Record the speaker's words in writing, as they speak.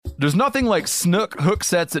There's nothing like snook hook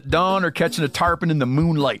sets at dawn or catching a tarpon in the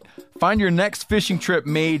moonlight. Find your next fishing trip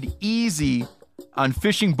made easy on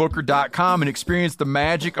fishingbooker.com and experience the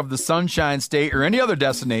magic of the Sunshine State or any other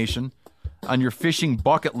destination on your fishing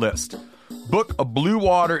bucket list. Book a blue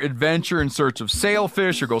water adventure in search of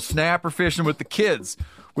sailfish or go snapper fishing with the kids.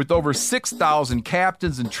 With over 6,000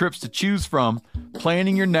 captains and trips to choose from,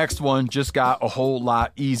 planning your next one just got a whole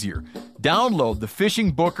lot easier. Download the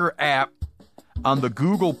Fishing Booker app on the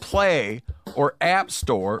Google Play or App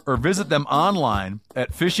Store, or visit them online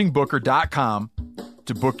at fishingbooker.com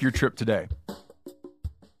to book your trip today.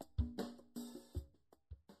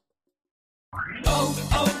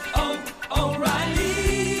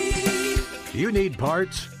 O'Reilly! You need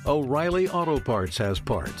parts? O'Reilly Auto Parts has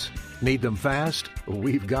parts. Need them fast?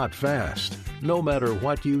 We've got fast. No matter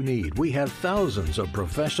what you need, we have thousands of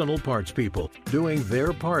professional parts people doing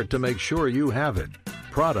their part to make sure you have it.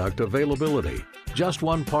 Product availability. Just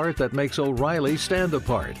one part that makes O'Reilly stand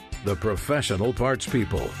apart. The professional parts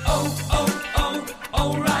people.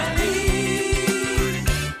 O'Reilly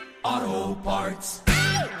Auto Parts.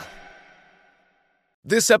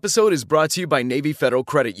 This episode is brought to you by Navy Federal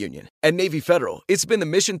Credit Union. At Navy Federal, it's been the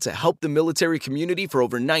mission to help the military community for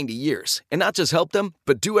over 90 years. And not just help them,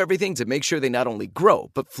 but do everything to make sure they not only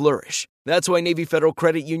grow, but flourish. That's why Navy Federal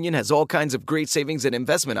Credit Union has all kinds of great savings and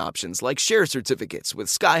investment options like share certificates with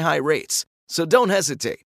sky-high rates. So don't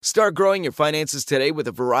hesitate. Start growing your finances today with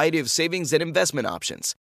a variety of savings and investment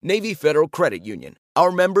options. Navy Federal Credit Union.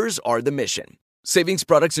 Our members are the mission. Savings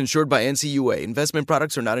products insured by NCUA. Investment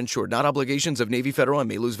products are not insured, not obligations of Navy Federal and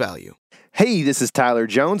may lose value. Hey, this is Tyler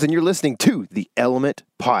Jones, and you're listening to the Element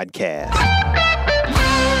Podcast.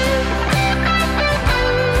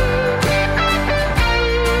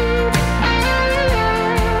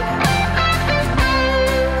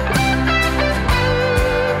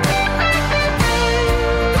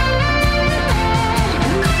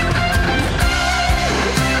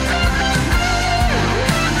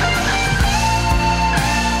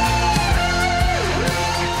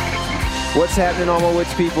 What's happening, all my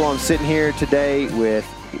Wits people? I'm sitting here today with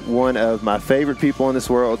one of my favorite people in this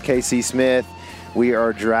world, KC Smith. We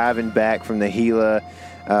are driving back from the Gila.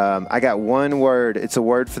 I got one word. It's a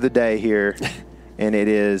word for the day here, and it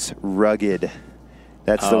is rugged.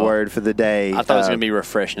 That's the word for the day. I thought it was going to be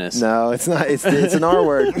refreshness. No, it's not. It's an R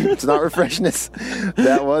word. It's not refreshness.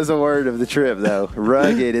 That was a word of the trip, though.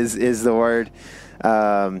 Rugged is the word.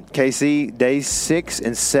 KC, days 6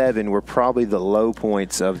 and 7 were probably the low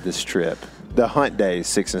points of this trip. The hunt days,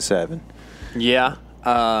 6 and 7. Yeah.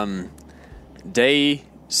 Day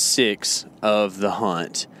 6 of the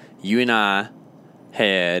hunt, you and I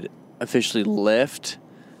had officially left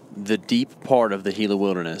the deep part of the Gila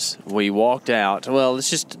Wilderness. We walked out. Well,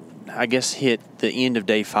 let's just, I guess, hit the end of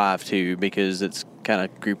day 5, too, because it's kind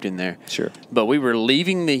of grouped in there. Sure. But we were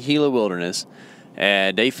leaving the Gila Wilderness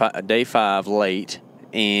at day five late,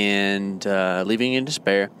 and leaving in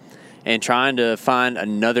despair and trying to find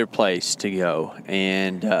another place to go.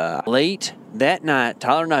 And late that night,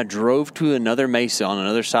 Tyler and I drove to another mesa on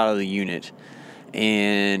another side of the unit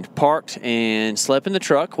and parked and slept in the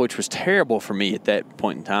truck, which was terrible for me at that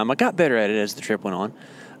point in time. I got better at it as the trip went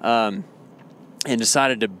on, and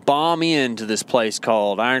decided to bomb into this place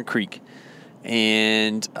called Iron Creek.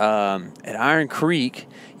 And at Iron Creek,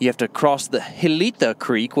 you have to cross the Gilita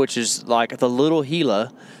Creek, which is like the little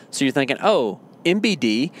Gila. So you're thinking, oh,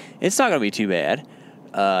 MBD, it's not going to be too bad.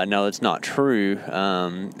 No, it's not true.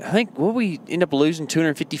 I think we end up losing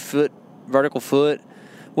 250 foot vertical foot,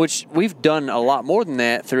 which we've done a lot more than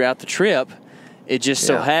that throughout the trip. It just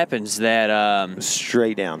so happens that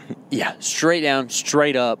straight down. Yeah, straight down,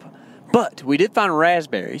 straight up. But we did find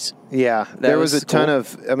raspberries. Yeah, there was a ton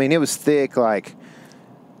of. I mean, it was thick. Like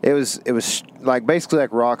it was like basically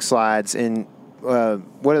like rock slides. And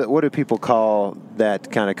what do people call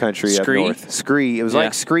that kind of country up north? Scree. It was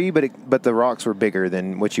like scree, but the rocks were bigger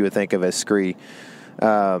than what you would think of as scree.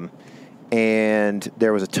 And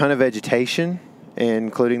there was a ton of vegetation,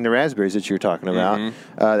 including the raspberries that you were talking about,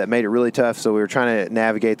 that made it really tough. So we were trying to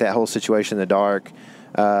navigate that whole situation in the dark.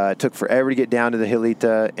 It took forever to get down to the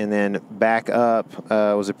Gilita, and then back up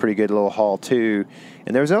was a pretty good little haul, too.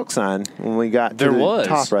 And there was elk sign when we got to the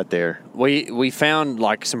top right there. We found,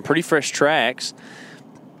 like, some pretty fresh tracks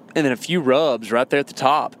and then a few rubs right there at the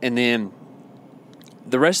top. And then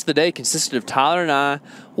the rest of the day consisted of Tyler and I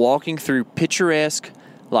walking through picturesque,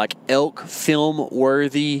 like, elk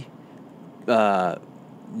film-worthy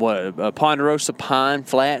ponderosa pine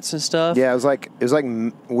flats and stuff. Yeah, it was like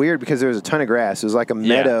weird because there was a ton of grass. It was like a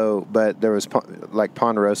meadow, but there was like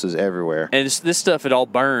ponderosas everywhere. And this stuff had all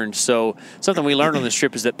burned. So something we learned on this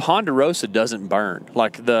trip is that ponderosa doesn't burn.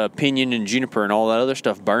 Like the pinyon and juniper and all that other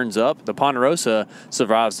stuff burns up. The ponderosa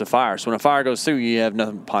survives the fire. So when a fire goes through, you have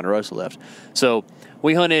nothing but ponderosa left. So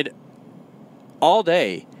we hunted all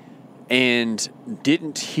day and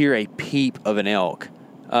didn't hear a peep of an elk.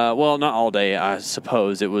 Well, not all day, I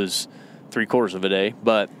suppose. It was 3/4 of a day.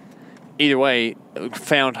 But either way,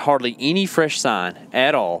 found hardly any fresh sign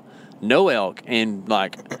at all. No elk, and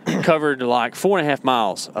covered 4.5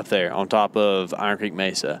 miles up there on top of Iron Creek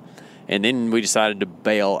Mesa. And then we decided to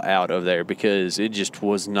bail out of there because it just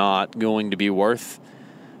was not going to be worth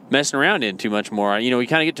messing around in too much more. You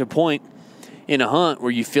kind of get to a point in a hunt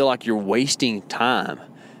where you feel like you're wasting time.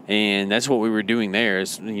 And that's what we were doing there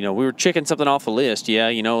is, we were checking something off a list. Yeah,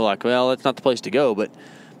 well, that's not the place to go. But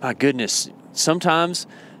my goodness, sometimes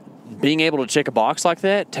being able to check a box like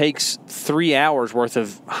that takes 3 hours worth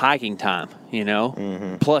of hiking time,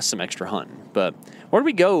 plus some extra hunting. But where did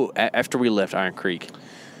we go after we left Iron Creek?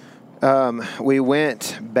 We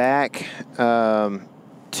went back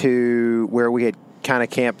to where we had kind of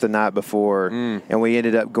camped the night before, and we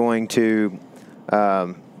ended up going to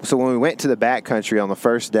so when we went to the backcountry on the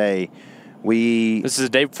first day, this is the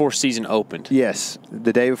day before season opened. Yes,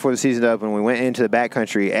 the day before the season opened, we went into the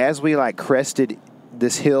backcountry. As we crested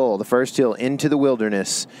this hill, the first hill into the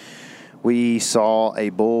wilderness, we saw a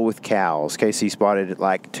bull with cows. Casey spotted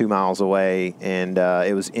it 2 miles away, and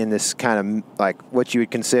it was in this kind of what you would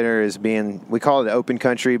consider as being, we call it open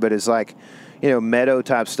country, but it's meadow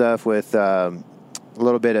type stuff with a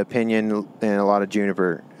little bit of pinyon and a lot of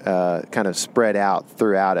juniper kind of spread out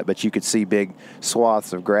throughout it, but you could see big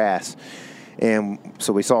swaths of grass. And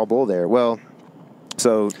so we saw a bull there. Well,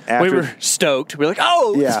 so after we were stoked. We were like,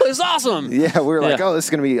 oh, this place is awesome. Yeah, we were like, oh, this is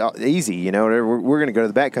going to be easy. We're going to go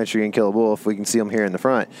to the backcountry and kill a bull if we can see them here in the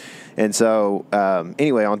front. And so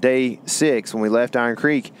anyway, on day 6, when we left Iron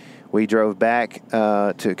Creek, we drove back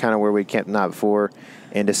to kind of where we camped the night before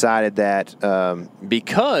and decided that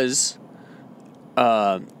because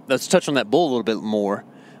let's touch on that bull a little bit more.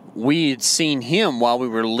 We had seen him while we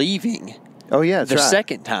were leaving. Oh, yeah, that's the right.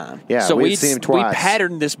 second time. Yeah, so we'd seen him twice. We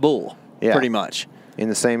patterned this bull pretty much. In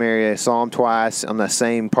the same area, saw him twice on the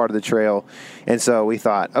same part of the trail. And so we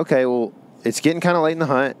thought, okay, well, it's getting kind of late in the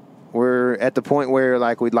hunt. We're at the point where,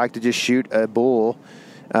 we'd like to just shoot a bull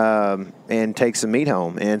and take some meat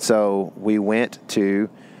home. And so we went to,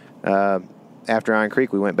 after Iron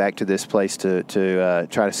Creek, we went back to this place to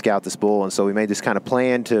try to scout this bull. And so we made this kind of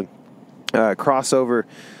plan to cross over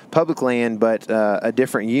public land, but a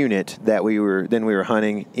different unit that we were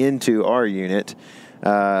hunting into our unit,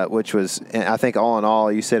 which was, I think all in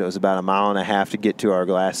all, you said it was about 1.5 miles to get to our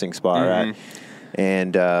glassing spot, right?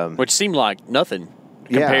 And which seemed like nothing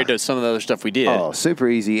compared to some of the other stuff we did. Oh, super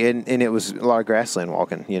easy, and it was a lot of grassland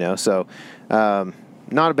walking, so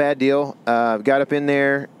not a bad deal. Got up in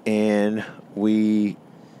there, and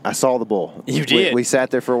I saw the bull. You did. We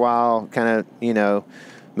sat there for a while, kind of,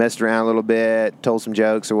 messed around a little bit, told some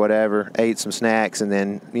jokes or whatever, ate some snacks, and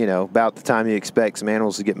then, about the time you expect some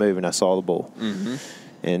animals to get moving, I saw the bull. Mm-hmm.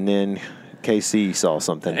 And then KC saw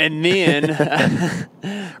something. And then...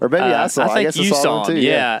 or maybe I saw I guess you I saw him too.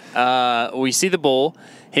 Yeah. We see the bull.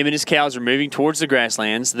 Him and his cows are moving towards the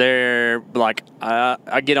grasslands. They're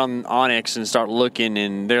I get on Onyx and start looking,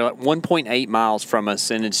 and they're 1.8 miles from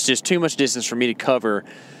us, and it's just too much distance for me to cover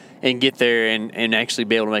and get there and actually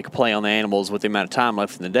be able to make a play on the animals with the amount of time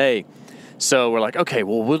left in the day. So we're like, okay,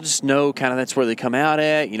 well, we'll just know kind of that's where they come out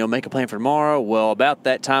at, make a plan for tomorrow. Well, about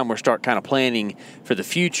that time, we're start kind of planning for the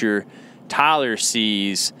future. Tyler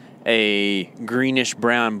sees a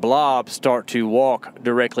greenish-brown blob start to walk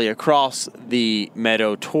directly across the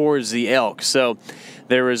meadow towards the elk. So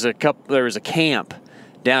there was a camp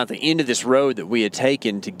down at the end of this road that we had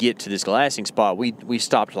taken to get to this glassing spot. We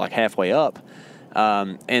stopped halfway up.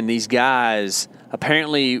 And these guys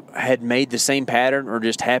apparently had made the same pattern or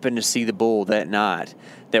just happened to see the bull that night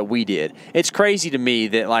that we did. It's crazy to me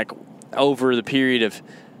that over the period of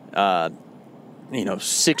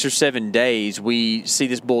 6 or 7 days, we see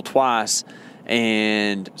this bull twice,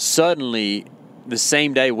 and suddenly the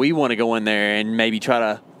same day we want to go in there and maybe try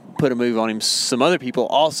to put a move on him, some other people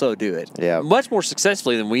also do it. Yeah. Much more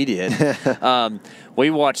successfully than we did. We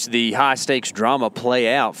watched the high-stakes drama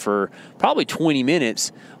play out for probably 20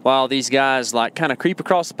 minutes while these guys, kind of creep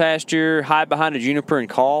across the pasture, hide behind a juniper and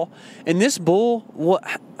call. And this bull,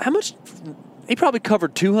 how much... He probably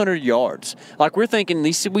covered 200 yards. We're thinking,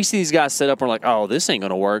 we see these guys set up, and we're like, oh, this ain't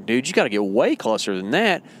going to work, dude. You got to get way closer than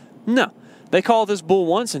that. No. they call this bull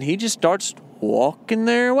once, and he just starts walking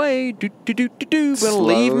their way. Gonna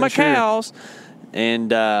leave my cows.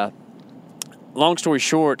 And long story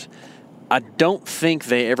short, I don't think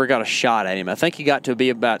they ever got a shot at him. I think he got to be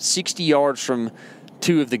about 60 yards from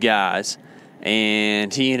two of the guys,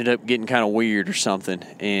 and he ended up getting kind of weird or something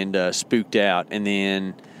and spooked out. And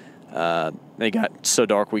then they got so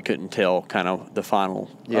dark we couldn't tell kind of the final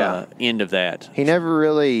end of that. He never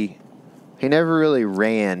really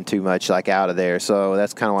ran too much like out of there, so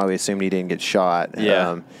that's kind of why we assumed he didn't get shot.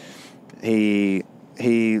 Yeah. He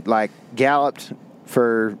like galloped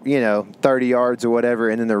for 30 yards or whatever,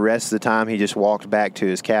 and then the rest of the time he just walked back to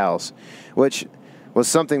his cows, which was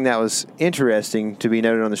something that was interesting to be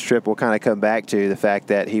noted on this trip. We'll kind of come back to the fact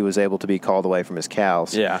that he was able to be called away from his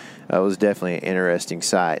cows. Yeah. It was definitely an interesting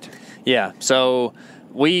sight. Yeah, so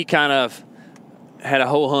we kind of had a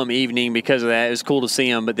ho-hum evening because of that. It was cool to see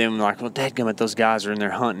him, but then like, well, dadgummit, those guys are in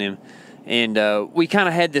there hunting him. And we kind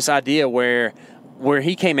of had this idea where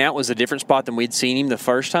he came out was a different spot than we'd seen him the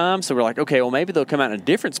first time. So we're like, okay, well, maybe they'll come out in a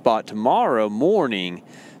different spot tomorrow morning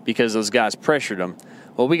because those guys pressured them.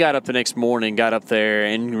 Well, we got up the next morning, got up there,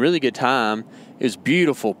 and really good time. It was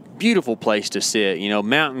beautiful, beautiful place to sit.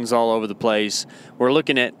 Mountains all over the place. We're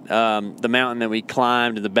looking at the mountain that we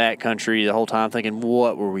climbed in the backcountry the whole time, thinking,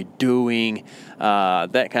 what were we doing?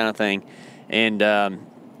 That kind of thing. And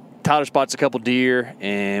Tyler spots a couple deer,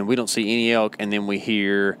 and we don't see any elk, and then we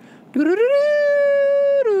hear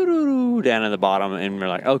down at the bottom, and we're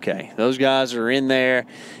like, okay, those guys are in there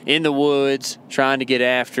in the woods trying to get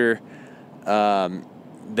after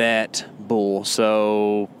that bull.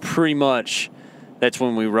 So pretty much that's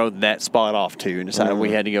when we rode that spot off to and decided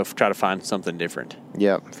we had to go try to find something different.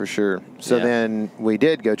 Yep, for sure. So then we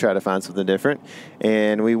did go try to find something different,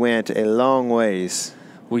 and we went a long ways.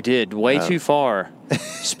 We did, way too far.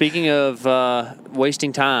 Speaking of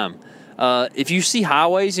wasting time, if you see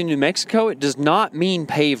highways in New Mexico, it does not mean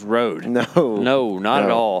paved road. No, not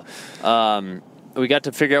at all. We got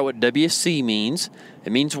to figure out what WC means.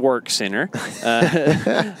 It means work center.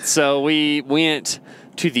 So we went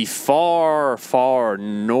to the far, far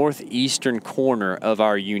northeastern corner of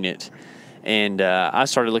our unit. And I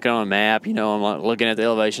started looking on a map. I'm like looking at the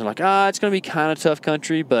elevation, like, it's going to be kind of tough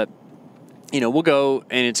country, but, we'll go.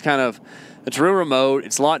 And it's real remote.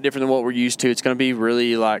 It's a lot different than what we're used to. It's going to be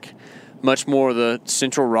really like much more of the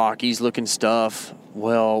Central Rockies looking stuff.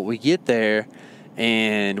 Well, we get there,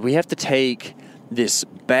 and we have to take this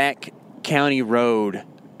back county road.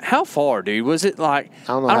 How far, dude? Was it like, I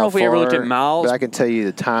don't know if we ever looked at miles. But I can tell you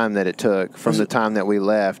the time that it took from the time that we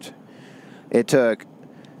left. It took,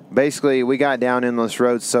 basically, we got down in this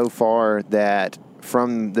road so far that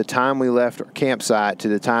from the time we left our campsite to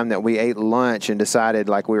the time that we ate lunch and decided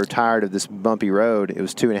like we were tired of this bumpy road, it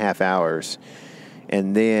was 2.5 hours.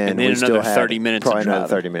 And then we still had 30 minutes probably of driving.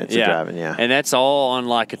 another 30 minutes of driving, yeah. And that's all on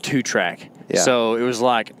like a 2-track. Yeah. So it was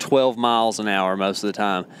like 12 miles an hour most of the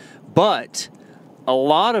time. But a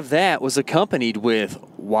lot of that was accompanied with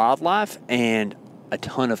wildlife and a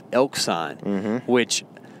ton of elk sign, which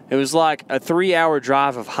it was like a 3-hour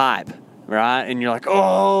drive of hype, right? And you're like,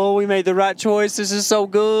 oh, we made the right choice. This is so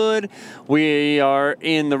good. We are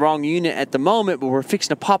in the wrong unit at the moment, but we're fixing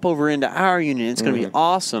to pop over into our unit. It's going to be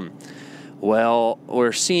awesome. Well,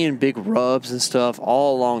 we're seeing big rubs and stuff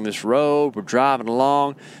all along this road. We're driving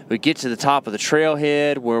along. We get to the top of the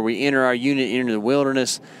trailhead where we enter our unit into the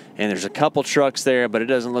wilderness, and there's a couple trucks there, but it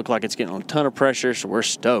doesn't look like it's getting a ton of pressure, so we're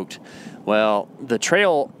stoked. Well, the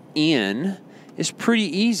trail in is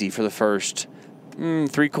pretty easy for the first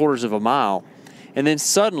 3/4 of a mile, and then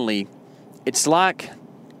suddenly it's like,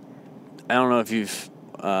 I don't know if you've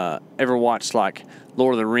ever watched like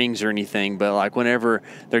Lord of the Rings or anything, but like whenever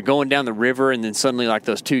they're going down the river and then suddenly like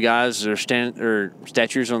those two guys are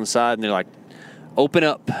statues on the side and they're like, open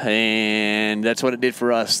up, and that's what it did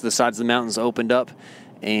for us. The sides of the mountains opened up,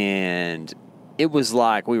 and it was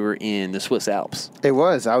like we were in the Swiss Alps. It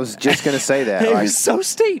was. I was just going to say that. It was so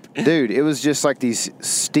steep. Dude, it was just like these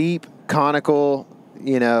steep, conical,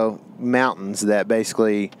 mountains that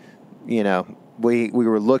basically, we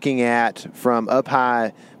were looking at from up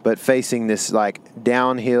high, but facing this like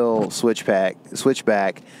downhill switchback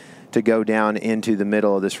to go down into the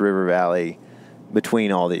middle of this river valley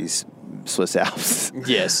between all these Swiss Alps.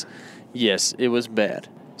 Yes, it was bad.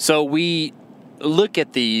 So we look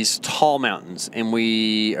at these tall mountains and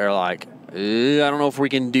we are like, I don't know if we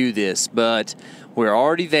can do this, but we're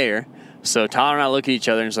already there. So Tyler and I look at each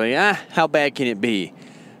other and say, how bad can it be?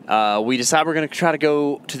 We decide we're going to try to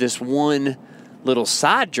go to this one little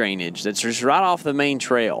side drainage that's just right off the main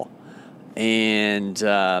trail. And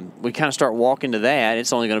we kind of start walking to that.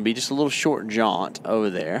 It's only going to be just a little short jaunt over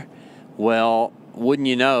there. Well, wouldn't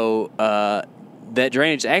you know, that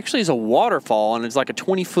drainage actually is a waterfall, and it's like a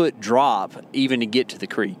 20-foot drop even to get to the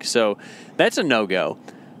creek. So that's a no-go.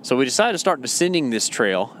 So we decided to start descending this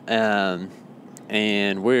trail,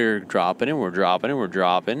 and we're dropping and we're dropping and we're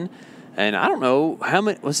dropping. And I don't know how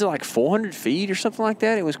many, was it like 400 feet or something like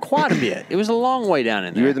that? It was quite a bit. It was a long way down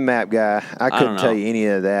in there. You're the map guy. I don't couldn't know. tell you any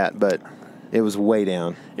of that, but it was way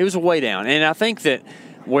down. It was way down. And I think that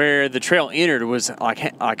where the trail entered was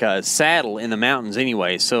like a saddle in the mountains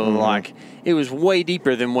anyway. So, like, it was way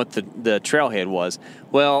deeper than what the trailhead was.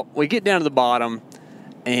 Well, we get down to the bottom,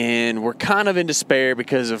 and we're kind of in despair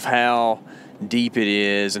because of how deep it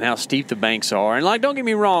is and how steep the banks are. And, like, don't get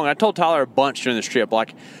me wrong, I told Tyler a bunch during this trip,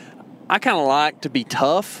 like, I kind of like to be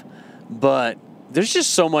tough, but there's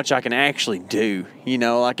just so much I can actually do. You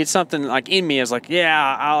know, like, it's something, like, in me, I was like,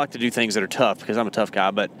 yeah, I like to do things that are tough because I'm a tough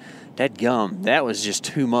guy, but dadgum, that was just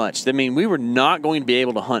too much. I mean, we were not going to be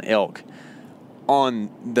able to hunt elk on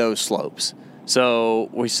those slopes. So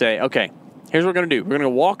we say, okay, here's what we're going to do. We're going to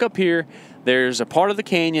walk up here. There's a part of the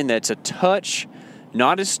canyon that's a touch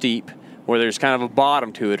not as steep, where there's kind of a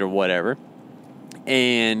bottom to it or whatever.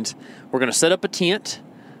 And we're going to set up a tent.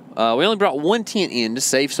 We only brought one tent in to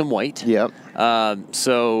save some weight. Yep.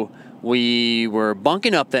 So we were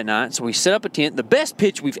bunking up that night. So we set up a tent. The best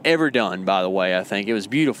pitch we've ever done, by the way, I think. It was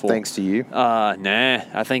beautiful. Thanks to you. Nah,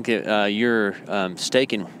 I think your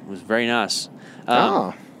staking was very nice.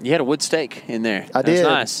 You had a wood stake in there. I did. It was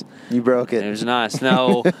nice. You broke it. It was nice.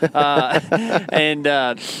 No.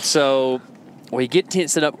 So we get tent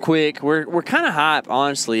set up quick. We're kind of hype,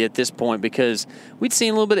 honestly, at this point because we'd seen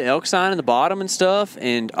a little bit of elk sign in the bottom and stuff.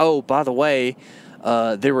 And, oh, by the way,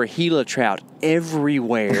 there were Gila trout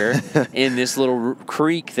everywhere in this little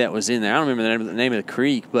creek that was in there. I don't remember the name of the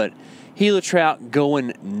creek, but Gila trout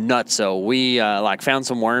going nutso. We found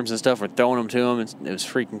some worms and stuff. We're throwing them to them. It was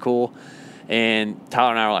freaking cool. And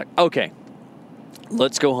Tyler and I were like, okay,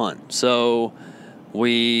 let's go hunt. So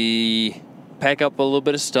we pack up a little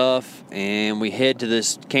bit of stuff, and we head to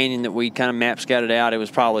this canyon that we kind of map scouted out. It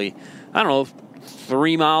was probably, I don't know,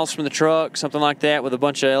 3 miles from the truck, something like that, with a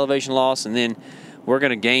bunch of elevation loss. And then we're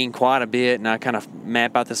going to gain quite a bit, and I kind of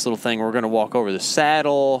map out this little thing. We're going to walk over the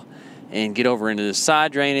saddle and get over into the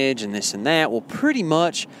side drainage and this and that. Well, pretty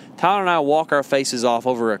much, Tyler and I walk our faces off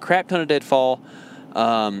over a crap ton of deadfall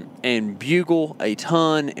and bugle a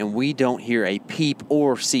ton, and we don't hear a peep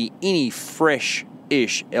or see any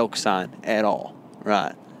fresh-ish elk sign at all.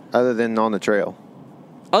 Right. Other than on the trail.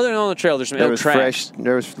 Other than on the trail, there's some elk tracks.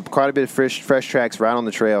 There was quite a bit of fresh tracks right on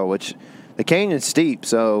the trail, which the canyon's steep,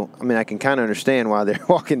 so I mean I can kind of understand why they're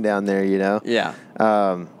walking down there, you know. Yeah.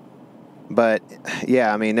 But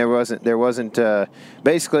yeah, I mean there wasn't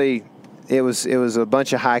basically it was a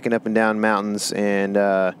bunch of hiking up and down mountains, and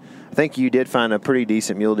I think you did find a pretty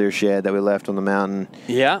decent mule deer shed that we left on the mountain.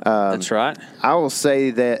 Yeah, that's right. I will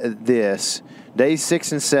say that days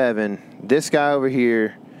 6 and 7, this guy over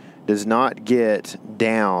here does not get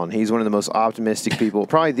down. He's one of the most optimistic people,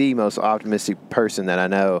 probably the most optimistic person that I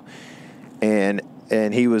know. And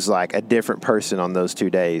he was like a different person on those 2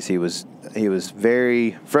 days. He was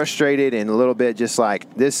very frustrated and a little bit just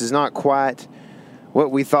like, this is not quite what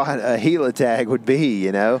we thought a Gila tag would be,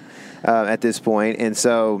 you know, at this point. And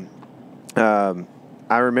so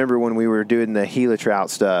I remember when we were doing the Gila trout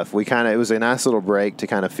stuff, it was a nice little break to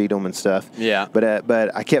kind of feed them and stuff. Yeah.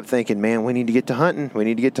 But I kept thinking, man, we need to get to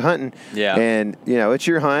hunting. Yeah. And, you know, it's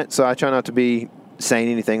your hunt, so I try not to be saying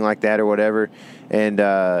anything like that or whatever. And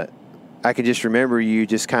I could just remember you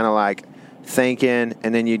just kind of like thinking,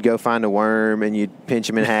 and then you'd go find a worm and you'd pinch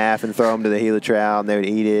them in half and throw them to the Gila trout, and they would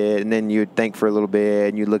eat it. And then you'd think for a little bit,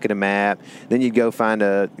 and you'd look at a map. Then you'd go find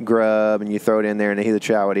a grub and you throw it in there, and the Gila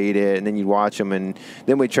trout would eat it. And then you'd watch them, and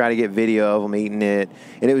then we'd try to get video of them eating it.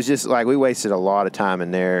 And it was just like we wasted a lot of time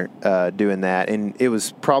in there doing that, and it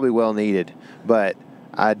was probably well needed. But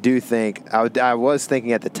I do think I was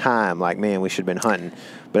thinking at the time, like, man, we should have been hunting.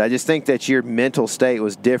 But I just think that your mental state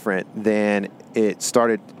was different than it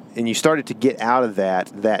started. And you started to get out of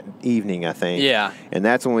that evening, I think. Yeah. And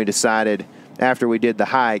that's when we decided, after we did the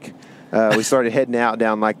hike, we started heading out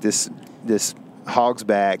down like this hog's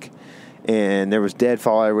back, and there was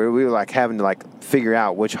deadfall everywhere. We were like having to like figure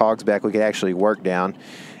out which hog's back we could actually work down.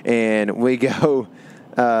 And we go,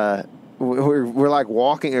 we're like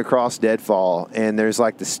walking across deadfall, and there's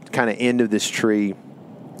like this kind of end of this tree.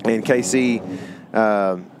 And KC,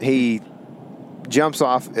 he jumps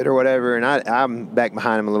off it or whatever, and I'm back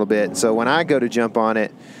behind him a little bit. So when I go to jump on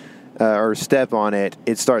it or step on it,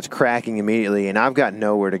 it starts cracking immediately, and I've got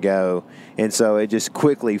nowhere to go. And so it just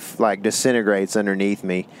quickly like disintegrates underneath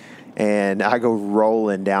me. and I go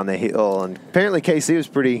rolling down the hill. And apparently Casey was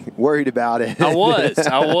pretty worried about it. I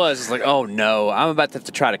was. It's like, oh no, I'm about to have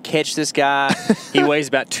to try to catch this guy. He weighs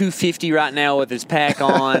about 250 right now with his pack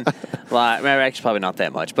on. Like, actually, probably not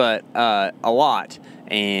that much, but a lot.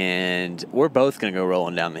 And we're both going to go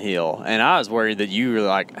rolling down the hill. And I was worried that you were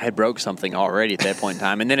like had broke something already at that point in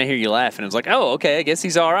time. And then I hear you laugh, and I was like, oh, okay, I guess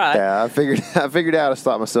he's all right. Yeah, I figured out how to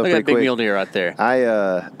stop myself Look at pretty that big quick. mule deer right there.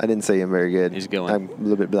 I didn't say him very good. He's going. I'm a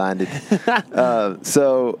little bit blinded.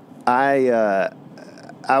 So I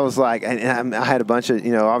was like, and I had a bunch of,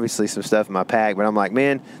 obviously some stuff in my pack, but I'm like,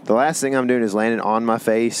 man, the last thing I'm doing is landing on my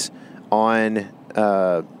face on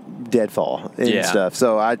deadfall and stuff.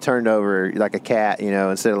 So I turned over like a cat,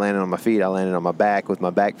 instead of landing on my feet, I landed on my back with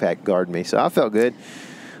my backpack guarding me. So I felt good.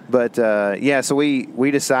 But, so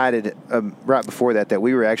we decided right before that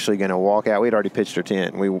we were actually going to walk out. We had already pitched our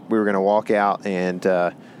tent. We were going to walk out and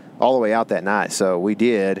all the way out that night. So we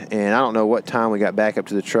did. And I don't know what time we got back up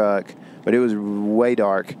to the truck, but it was way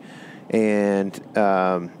dark. And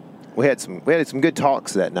we had some good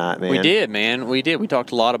talks that night, man. We did, man. We did. We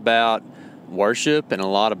talked a lot about worship and a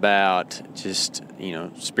lot about just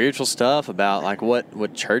spiritual stuff, about like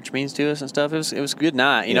what church means to us and stuff. It was a good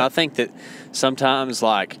night. I think that sometimes,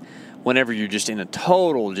 like, whenever you're just in a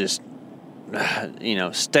total just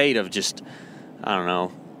state of just, I don't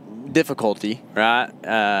know, difficulty,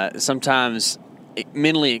 right? Sometimes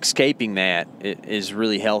mentally escaping that is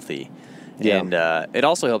really healthy. Yeah. And it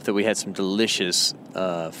also helped that we had some delicious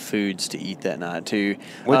foods to eat that night too.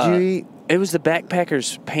 What'd you eat? It was the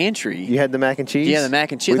backpacker's pantry. You had the mac and cheese? Yeah, the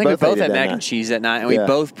mac and cheese. I think we both had mac and cheese that night, and we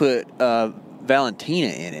both put Valentina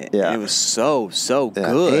in it. Yeah. And it was so good.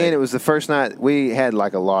 And it was the first night we had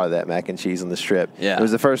like a lot of that mac and cheese on the strip. Yeah. It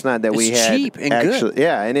was the first night that we had cheap and good.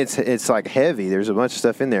 Yeah, and it's like heavy. There's a bunch of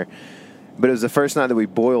stuff in there. But it was the first night that we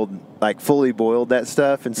fully boiled that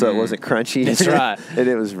stuff, and so it wasn't crunchy. That's right. And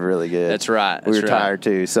it was really good. That's right. We were tired,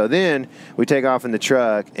 too. So then we take off in the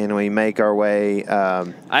truck, and we make our way.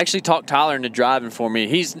 I actually talked Tyler into driving for me.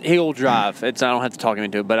 He'll drive. I don't have to talk him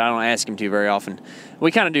into it, but I don't ask him to very often.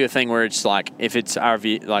 We kind of do a thing where it's like, if it's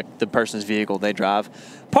like the person's vehicle, they drive.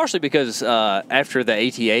 Partially because after the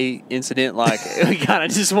ATA incident, like, we kind of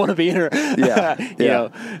just want to be in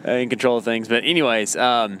control of things. But anyways,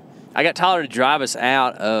 I got Tyler to drive us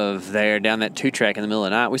out of there down that 2-track in the middle of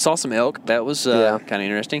the night. We saw some elk. That was kind of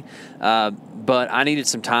interesting. But I needed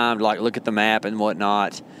some time to look at the map and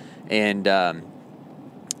whatnot. And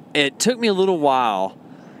it took me a little while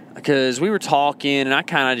because we were talking, and I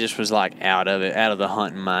kind of just was out of the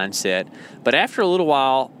hunting mindset. But after a little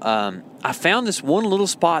while, I found this one little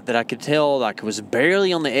spot that I could tell was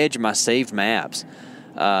barely on the edge of my saved maps.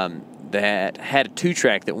 That had a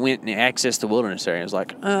 2-track that went and accessed the wilderness area. I was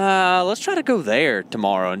like, let's try to go there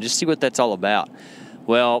tomorrow and just see what that's all about.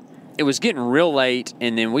 Well, it was getting real late,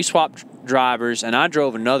 and then we swapped drivers, and I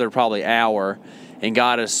drove another probably hour and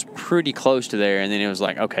got us pretty close to there, and then it was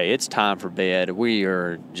like, okay, it's time for bed. We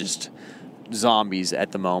are just zombies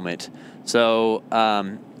at the moment. So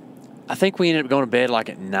I think we ended up going to bed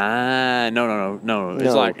at 9. No.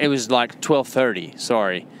 It was 12:30.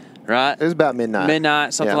 Sorry. Right? It was about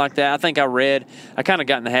midnight. Something like that. I think I kind of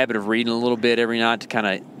got in the habit of reading a little bit every night to kind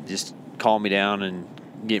of just calm me down and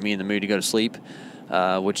get me in the mood to go to sleep,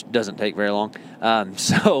 which doesn't take very long.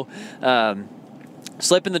 Slept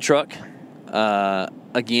in the truck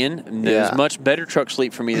again. There was much better truck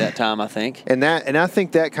sleep for me that time, I think. And I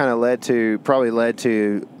think that kind of led to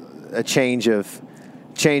a change of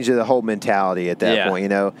the whole mentality at that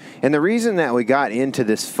point, And the reason that we got into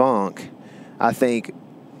this funk, I think,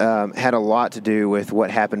 had a lot to do with what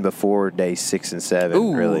happened before days 6 and 7.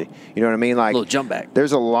 Ooh. Really, you know what I mean? Like a little jump back.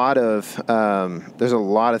 There's a lot of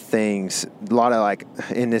things,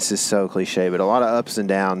 and this is so cliche, but a lot of ups and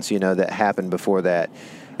downs, that happened before that,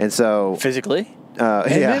 and so physically, and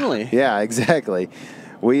mentally, yeah, exactly.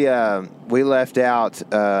 We left out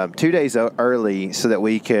 2 days early so that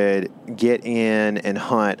we could get in and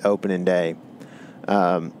hunt opening day.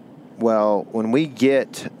 Well, when we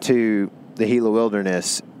get to the Gila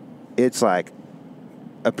Wilderness, it's like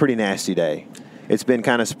a pretty nasty day. It's been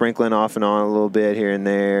kind of sprinkling off and on a little bit here and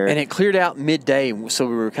there. And it cleared out midday, so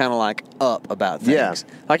we were kind of up about things.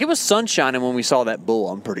 Yeah. It was sun shining when we saw that bull,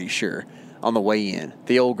 I'm pretty sure, on the way in.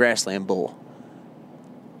 The old grassland bull.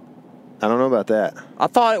 I don't know about that. I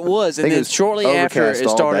thought it was, and then shortly after it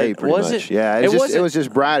started. Was it? Yeah, it was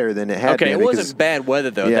just brighter than it had been. Okay, it wasn't bad weather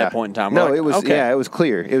though at that point in time. No, it was. Okay. Yeah, it was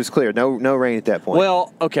clear. It was clear. No rain at that point.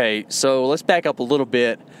 Well, okay, so let's back up a little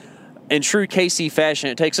bit. In true KC fashion,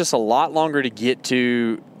 it takes us a lot longer to get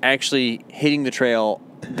to actually hitting the trail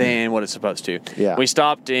than what it's supposed to. Yeah. We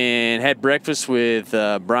stopped and had breakfast with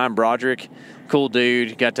Brian Broderick, cool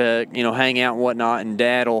dude. Got to hang out and whatnot and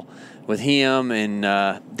daddle with him and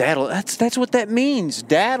daddle. That's what that means.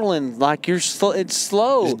 Daddling like it's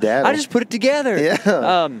slow. Just daddle. I just put it together.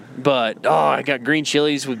 Yeah. But I got green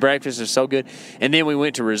chilies with breakfast. It's so good. And then we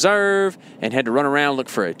went to Reserve and had to run around look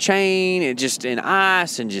for a chain and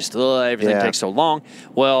ice and just everything takes so long.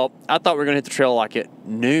 Well, I thought we were gonna hit the trail like at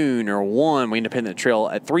noon or 1. We ended up hitting the trail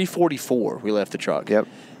at 3:44. We left the truck. Yep.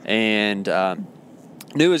 And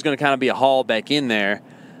knew it was going to kind of be a haul back in there.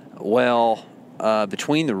 Well,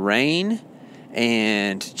 between the rain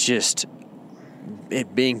and just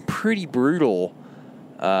it being pretty brutal,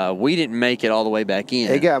 we didn't make it all the way back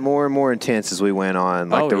in. It got more and more intense as we went on,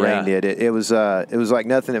 like the rain did. It was like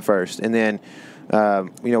nothing at first, and then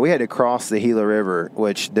we had to cross the Gila River,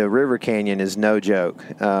 which the river canyon is no joke,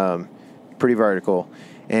 pretty vertical,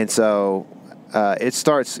 and so it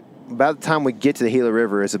starts. About the time we get to the Gila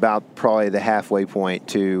River is about probably the halfway point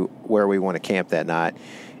to where we want to camp that night,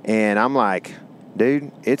 and I'm like, dude,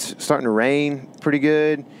 it's starting to rain pretty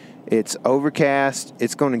good. It's overcast.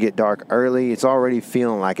 It's going to get dark early. It's already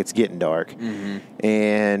feeling like it's getting dark. Mm-hmm.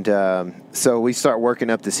 And so we start working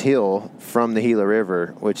up this hill from the Gila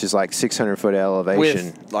River, which is like 600-foot elevation.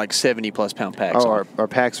 With like 70-plus pound packs. Oh, our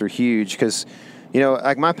packs are huge because,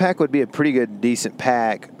 like my pack would be a pretty good, decent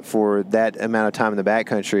pack for that amount of time in the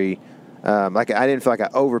backcountry. Like I didn't feel like I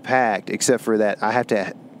overpacked, except for that I have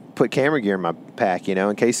to put camera gear in my pack,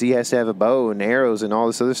 in case he has to have a bow and arrows and all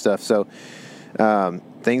this other stuff. So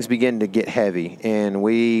things begin to get heavy, and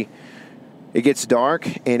it gets dark,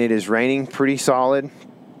 and it is raining pretty solid,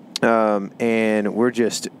 and we're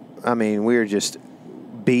just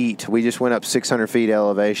beat. We just went up 600 feet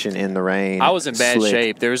elevation in the rain. I was in bad Slick.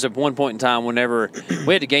 shape. There was one point in time whenever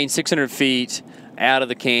we had to gain 600 feet out of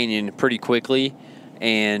the canyon pretty quickly,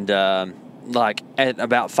 and like at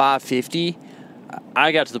about 550,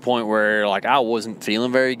 I got to the point where like I wasn't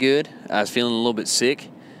feeling very good. I was feeling a little bit sick,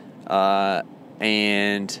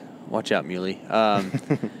 and watch out, Muley.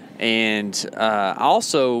 And I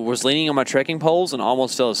also was leaning on my trekking poles and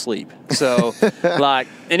almost fell asleep. So, and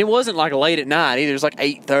it wasn't like late at night either. It was like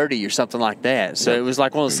 8:30 or something like that. So it was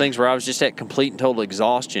like one of those things where I was just at complete and total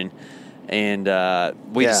exhaustion. And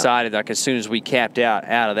we decided, like, as soon as we capped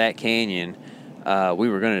out of that canyon, we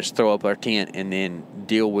were going to just throw up our tent and then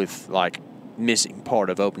deal with, like, missing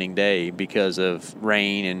part of opening day because of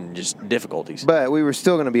rain and just difficulties. But we were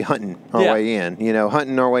still going to be hunting our way in,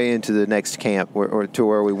 hunting our way into the next camp or to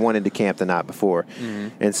where we wanted to camp the night before. Mm-hmm.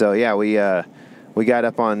 And so, we got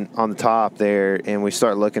up on the top there, and we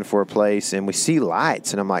start looking for a place, and we see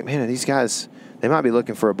lights, and I'm like, man, these guys, they might be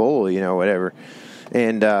looking for a bull, whatever.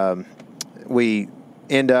 And we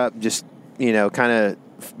end up just, kind of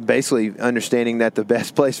basically understanding that the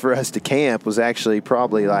best place for us to camp was actually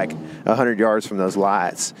probably like 100 yards from those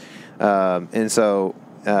lights. And so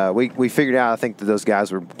we figured out, I think, that those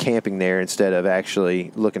guys were camping there instead of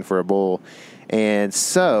actually looking for a bull. And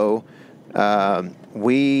so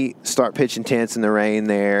we start pitching tents in the rain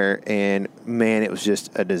there, and man, it was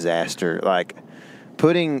just a disaster. Like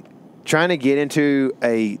trying to get into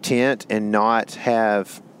a tent and not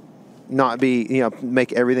be,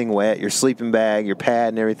 make everything wet, your sleeping bag, your pad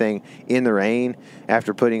and everything in the rain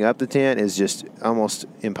after putting up the tent is just almost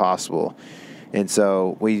impossible. And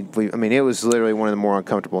so it was literally one of the more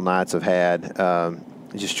uncomfortable nights I've had,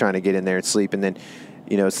 just trying to get in there and sleep. And then,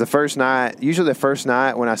 it's the first night. Usually the first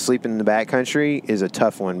night when I sleep in the backcountry is a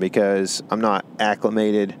tough one because I'm not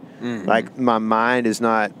acclimated. Mm-hmm. Like my mind is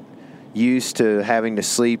not used to having to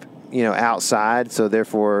sleep, outside. So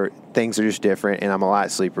therefore things are just different, and I'm a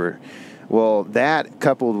light sleeper. Well, that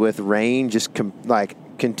coupled with rain just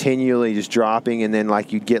continually just dropping, and then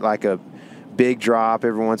like you'd get like a big drop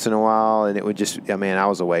every once in a while, and it would just, I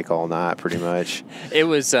was awake all night pretty much. It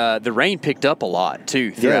was, the rain picked up a lot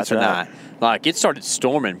too throughout the night. Like it started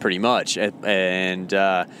storming pretty much, and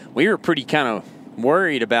we were pretty kind of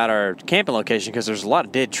worried about our camping location because there's a lot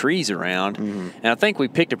of dead trees around, and I think we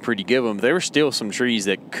picked a pretty good one. But there were still some trees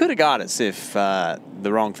that could have got us if the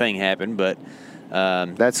wrong thing happened. But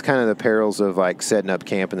that's kind of the perils of like setting up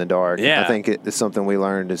camp in the dark. Yeah. I think it's something we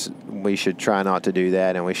learned is we should try not to do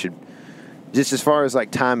that, and we should, just as far as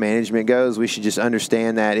like time management goes, we should just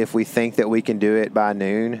understand that if we think that we can do it by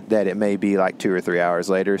noon, that it may be like 2 or 3 hours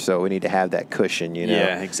later. So we need to have that cushion,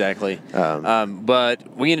 Yeah, exactly.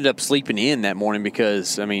 But we ended up sleeping in that morning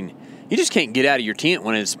because, you just can't get out of your tent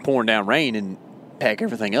when it's pouring down rain and pack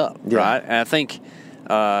everything up, right? And I think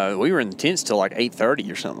we were in the tents till like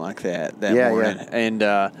 8:30 or something like that morning. Yeah. And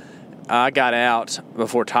I got out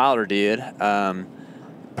before Tyler did.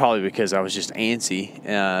 probably because I was just antsy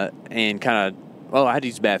and kind of. Well, I had to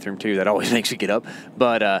use the bathroom, too. That always makes me get up.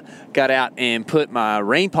 But got out and put my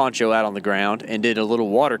rain poncho out on the ground and did a little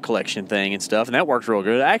water collection thing and stuff, and that worked real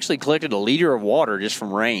good. I actually collected 1 liter of water just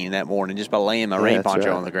from rain that morning just by laying my rain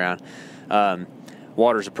poncho on the ground.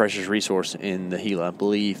 Water's a precious resource in the Gila,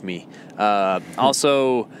 believe me.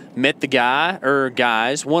 Also met the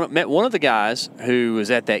guys. Met one of the guys who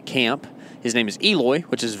was at that camp. His name is Eloy,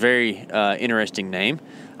 which is a very interesting name.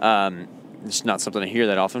 It's not something I hear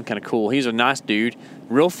that often. Kind of cool. He's a nice dude.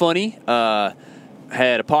 Real funny.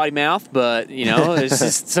 Had a potty mouth, but, it's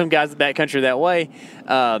just some guys in the backcountry that way.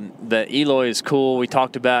 But Eloy is cool. We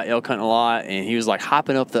talked about elk hunting a lot, and he was, like,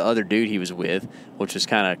 hopping up the other dude he was with, which was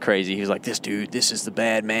kind of crazy. He was like, this is the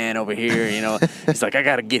bad man over here, He's like, I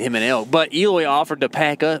got to get him an elk. But Eloy offered to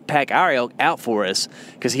pack our elk out for us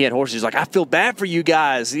because he had horses. He's like, I feel bad for you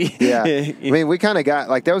guys. Yeah. I mean, we kind of got,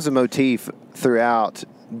 like, that was a motif throughout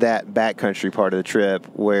that backcountry part of the trip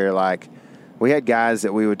where, like, we had guys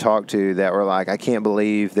that we would talk to that were like, I can't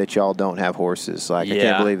believe that y'all don't have horses. Like, I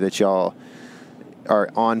can't believe that y'all are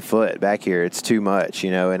on foot back here. It's too much,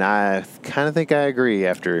 and I kind of think I agree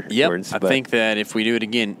afterwards. Yep, I think that if we do it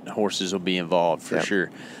again, horses will be involved for sure.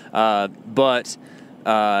 But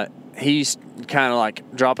he's kind of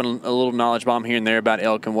like dropping a little knowledge bomb here and there about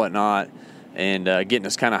elk and whatnot and getting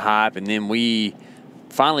us kind of hype. And then we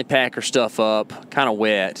finally pack our stuff up, kind of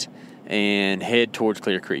wet, and head towards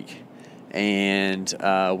Clear Creek. And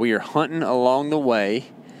we are hunting along the way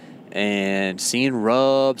and seeing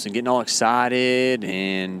rubs and getting all excited,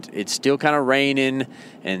 and it's still kind of raining,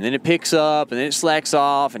 and then it picks up, and then it slacks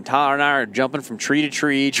off, and Tyler and I are jumping from tree to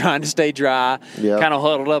tree trying to stay dry, kind of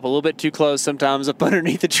huddled up a little bit too close sometimes up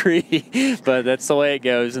underneath the tree, but that's the way it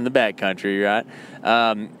goes in the backcountry, right?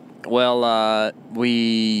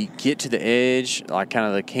 We get to the edge, like kind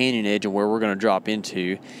of the canyon edge of where we're going to drop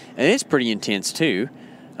into, and it's pretty intense too.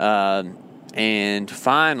 And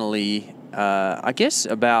finally, I guess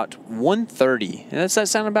about 1:30. Does that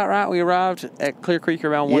sound about right? We arrived at Clear Creek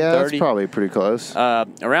around 1:30. Yeah, that's probably pretty close.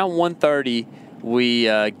 Around 1:30, we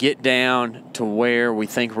get down to where we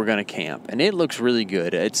think we're going to camp, and it looks really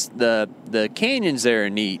good. It's the canyons there are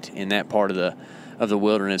neat in that part of the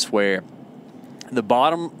wilderness where the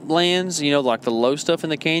bottom lands, like the low stuff in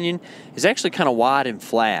the canyon, is actually kind of wide and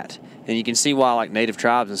flat. And you can see why, like, native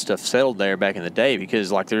tribes and stuff settled there back in the day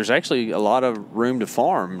because, like, there's actually a lot of room to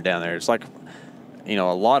farm down there. It's like, a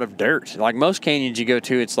lot of dirt. Like most canyons you go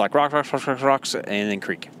to, it's like rocks, and then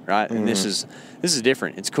creek, right? Mm-hmm. And this is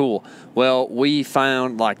different. It's cool. Well, we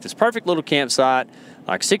found, like, this perfect little campsite,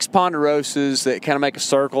 like 6 ponderosas that kind of make a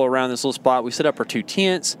circle around this little spot. We set up our 2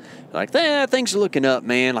 tents. Like, things are looking up,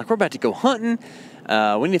 man. Like, we're about to go hunting.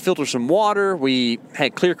 We need to filter some water. We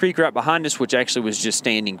had Clear Creek right behind us, which actually was just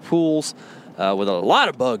standing pools with a lot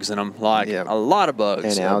of bugs in them, a lot of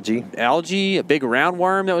bugs. And algae. Algae, a big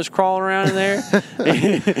roundworm that was crawling around in there.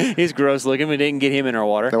 He's gross looking. We didn't get him in our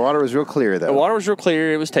water. The water was real clear, though. The water was real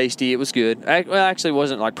clear. It was tasty. It was good. Well, actually, it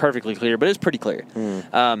wasn't, like, perfectly clear, but it was pretty clear.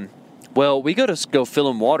 We go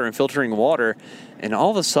filling water and filtering water, and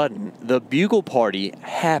all of a sudden, the bugle party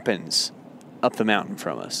happens up the mountain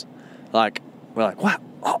from us. Like, we're like, wow,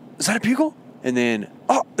 oh, is that a bugle? And then,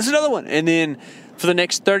 oh, there's another one. And then for the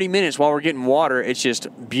next 30 minutes while we're getting water, it's just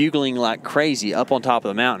bugling like crazy up on top of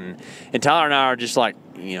the mountain. And Tyler and I are just like,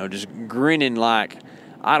 just grinning like,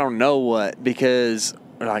 I don't know what, because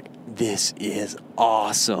we're like, this is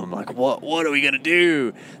awesome. Like, what are we going to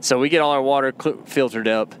do? So we get all our water filtered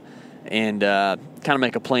up and kind of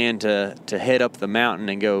make a plan to head up the mountain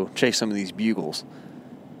and go chase some of these bugles.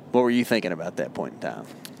 What were you thinking about that point in time?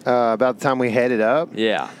 About the time we headed up?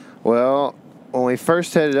 Yeah. Well, when we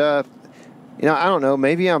first headed up, I don't know,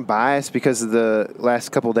 maybe I'm biased because of the last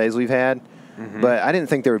couple of days we've had, but I didn't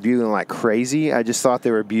think they were bugling like crazy. I just thought they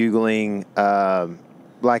were bugling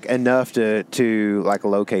like enough to like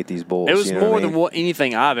locate these bulls. It was more than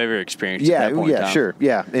anything I've ever experienced. Yeah, at that point in time. Sure,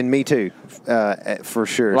 yeah, and me too, for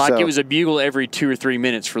sure. Like it was a bugle every 2 or 3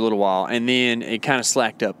 minutes for a little while, and then it kind of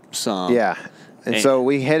slacked up some. Yeah, and so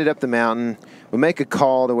we headed up the mountain. We make a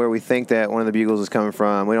call to where we think that one of the bugles is coming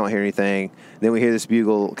from. We don't hear anything. Then we hear this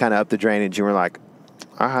bugle kind of up the drainage, and we're like,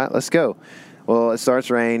 all right, let's go. Well, it starts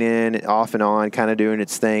raining off and on, kind of doing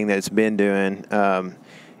its thing that it's been doing. I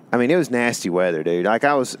mean, it was nasty weather, dude. Like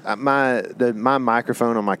my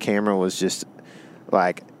microphone on my camera was just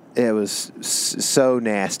like, it was so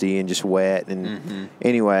nasty and just wet. And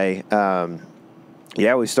anyway,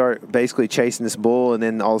 we start basically chasing this bull, and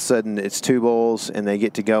then all of a sudden it's 2 bulls, and they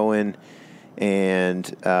get to going. And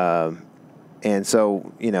so,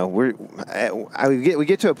 we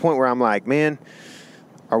get to a point where I'm like, man,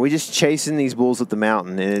 are we just chasing these bulls up the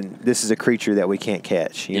mountain, and this is a creature that we can't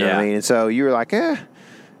catch? You know what I Yeah. mean? And so you were like,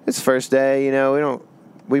 it's first day,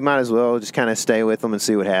 we might as well just kind of stay with them and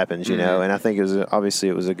see what happens, you know? And I think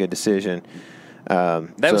it was a good decision.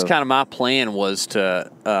 That was kind of my plan, was to,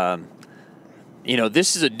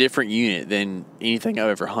 this is a different unit than anything I've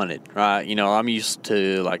ever hunted, right? I'm used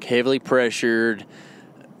to like heavily pressured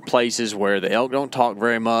places where the elk don't talk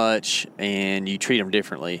very much and you treat them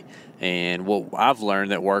differently. And what I've learned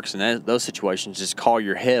that works in those situations is call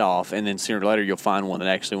your head off, and then sooner or later you'll find one that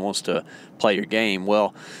actually wants to play your game.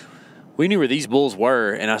 Well, we knew where these bulls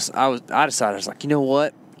were, and I decided, I was like, you know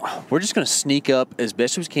what? We're just going to sneak up as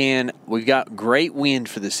best as we can. We've got great wind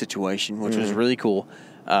for this situation, which was really cool.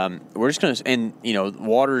 We're just going to, and,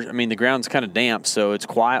 water, the ground's kind of damp, so it's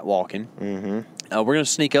quiet walking. Mm-hmm. We're going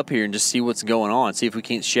to sneak up here and just see what's going on, see if we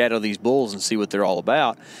can't shadow these bulls and see what they're all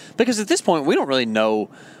about. Because at this point, we don't really know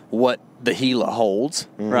what the Gila holds,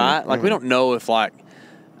 right? Like, we don't know if,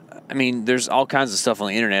 there's all kinds of stuff on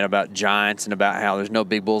the internet about giants and about how there's no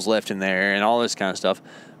big bulls left in there and all this kind of stuff.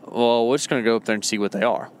 Well, we're just going to go up there and see what they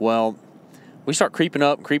are. Well, we start creeping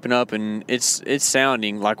up, and it's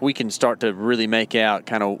sounding like we can start to really make out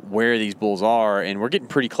kind of where these bulls are, and we're getting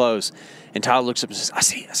pretty close. And Tyler looks up and says, I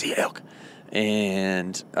see elk.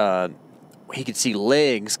 And he could see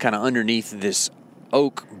legs kind of underneath this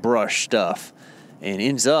oak brush stuff, and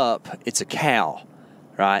ends up it's a cow,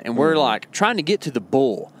 right? And we're like trying to get to the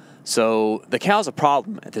bull. So the cow's a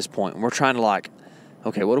problem at this point, and we're trying to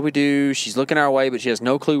okay, what do we do? She's looking our way, but she has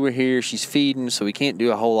no clue we're here. She's feeding, so we can't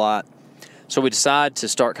do a whole lot. So we decide to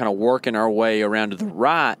start kind of working our way around to the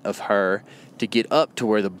right of her to get up to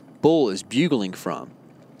where the bull is bugling from.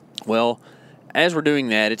 Well, as we're doing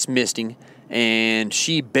that, it's misting, and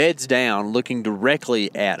she beds down looking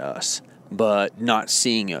directly at us, but not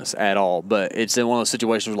seeing us at all. But it's in one of those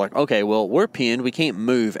situations where okay, well, we're pinned. We can't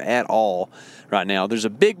move at all right now. There's a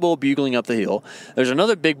big bull bugling up the hill. There's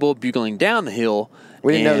another big bull bugling down the hill.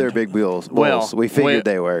 We didn't know they were big bulls. We figured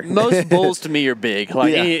they were. Most bulls to me are big.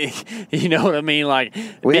 You know what I mean? Like,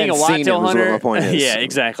 we being a whitetail hunter. What my point is. Yeah,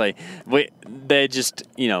 exactly. They just,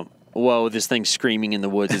 whoa, this thing's screaming in the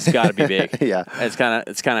woods. It's got to be big. Yeah. It's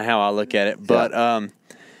kind of how I look at it. But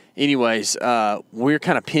anyways, we're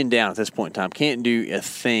kind of pinned down at this point in time. Can't do a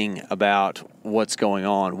thing about what's going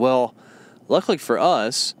on. Well, luckily for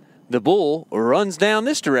us, the bull runs down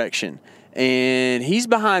this direction, and he's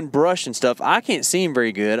behind brush and stuff. I can't see him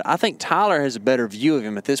very good. I think Tyler has a better view of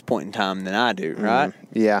him at this point in time than I do, right?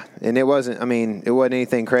 Yeah, and it wasn't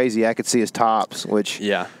anything crazy. I could see his tops, which,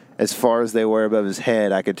 as far as they were above his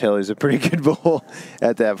head, I could tell he was a pretty good bull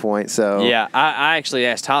at that point. So yeah, I actually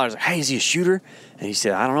asked Tyler, I was like, hey, is he a shooter? And he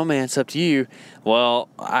said, I don't know, man, it's up to you. Well,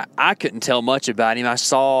 I couldn't tell much about him. I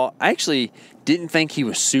actually didn't think he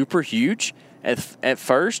was super huge at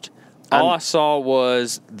first. All I saw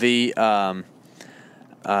was the I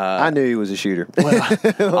knew he was a shooter.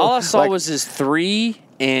 Well, all I saw was his 3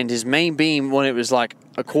 and his main beam when it was like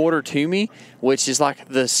a quarter to me, which is like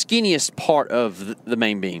the skinniest part of the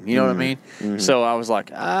main beam. You know what I mean? Mm-hmm. So I was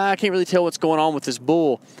like, I can't really tell what's going on with this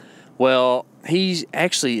bull. Well, he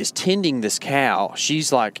actually is tending this cow.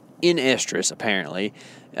 She's like in estrus, apparently.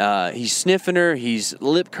 He's sniffing her. He's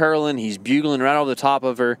lip curling. He's bugling right over the top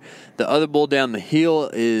of her. The other bull down the hill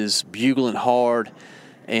is bugling hard.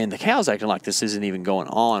 And the cow's acting like this isn't even going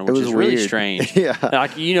on, which is really strange. Yeah.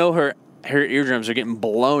 Like, her eardrums are getting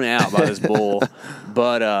blown out by this bull.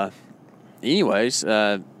 But anyways,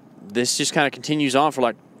 this just kind of continues on for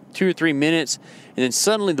like 2 or 3 minutes. And then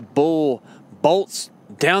suddenly the bull bolts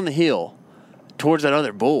down the hill towards that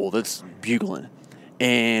other bull that's bugling.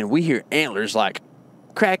 And we hear antlers like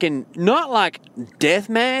cracking, not like death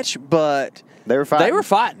match, but they were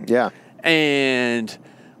fighting. Yeah. And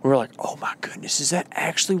we're like, oh my goodness, is that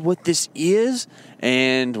actually what this is?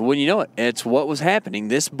 And when you know it, it's what was happening.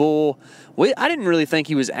 This bull, I didn't really think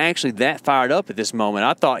he was actually that fired up at this moment.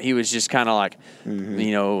 I thought he was just kind of like,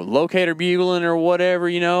 locator bugling or whatever,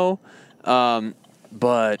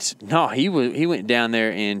 But no, he went down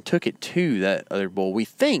there and took it to that other bull. We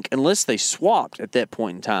think, unless they swapped at that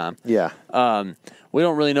point in time. Yeah. We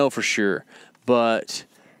don't really know for sure. But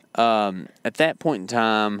at that point in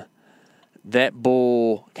time, that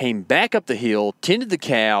bull came back up the hill, tended the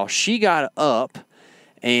cow. She got up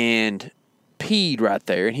and peed right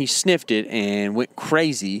there, and he sniffed it and went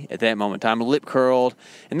crazy at that moment in time. Lip curled.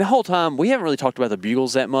 And the whole time, we haven't really talked about the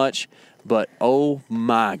bugles that much. But, oh,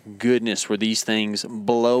 my goodness, were these things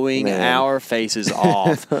blowing our faces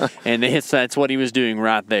off. And that's what he was doing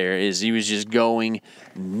right there, is he was just going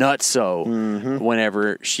nutso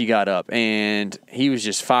whenever she got up. And he was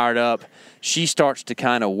just fired up. She starts to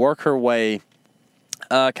kind of work her way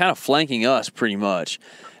kind of flanking us pretty much.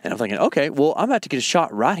 And I'm thinking, okay, well, I'm about to get a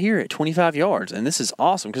shot right here at 25 yards, and this is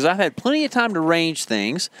awesome because I've had plenty of time to range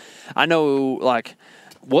things. I know, like,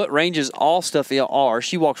 what ranges all stuff are.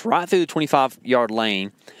 She walks right through the 25-yard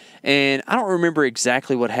lane, and I don't remember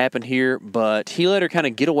exactly what happened here, but he let her kind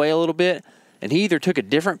of get away a little bit, and he either took a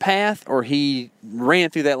different path or he ran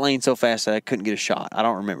through that lane so fast that I couldn't get a shot. I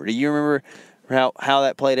don't remember. Do you remember how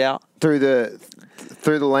that played out? Through the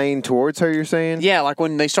lane towards her, you're saying? Yeah, like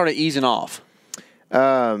when they started easing off.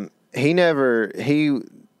 He never came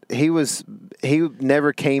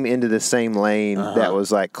into the same lane that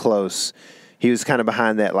was like close. He was kind of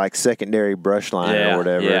behind that like secondary brush line or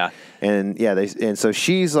whatever. Yeah. And so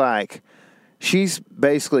she's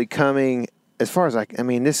basically coming as far as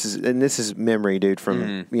this is memory, dude,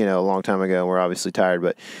 from a long time ago. And we're obviously tired,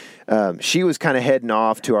 but she was kind of heading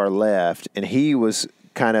off to our left, and he was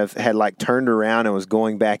kind of had like turned around and was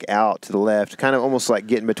going back out to the left, kind of almost like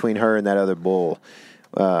getting between her and that other bull,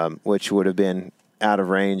 which would have been out of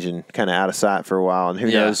range and kind of out of sight for a while. And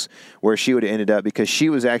who knows where she would have ended up, because she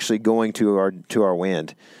was actually going to our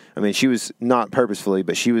wind. I mean, she was not purposefully,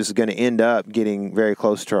 but she was going to end up getting very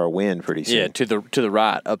close to our wind pretty soon. Yeah, to the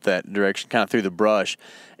right, up that direction, kind of through the brush.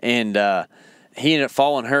 And he ended up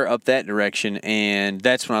following her up that direction, and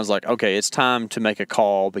that's when I was like, okay, it's time to make a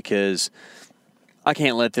call, because I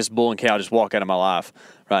can't let this bull and cow just walk out of my life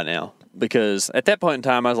right now. Because at that point in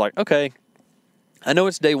time, I was like, okay, I know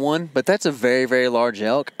it's day one, but that's a very, very large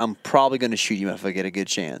elk. I'm probably going to shoot him if I get a good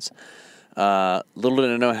chance. Little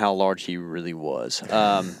did I know how large he really was.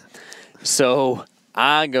 So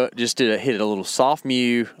I hit a little soft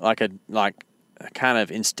mew, like kind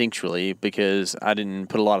of instinctually, because I didn't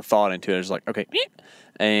put a lot of thought into it. I was like, okay,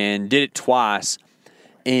 and did it twice.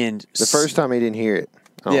 And the first time he didn't hear it.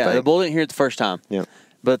 The bull didn't hear it the first time. Yeah,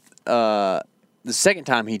 but the second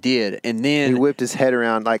time he did, and then he whipped his head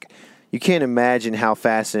around like. You can't imagine how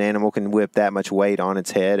fast an animal can whip that much weight on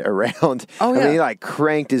its head around. Oh, yeah. I mean, he like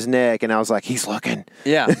cranked his neck, and I was like, he's looking.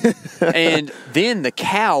 Yeah. And then the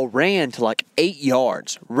cow ran to like 8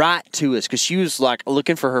 yards right to us, because she was like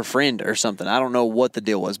looking for her friend or something. I don't know what the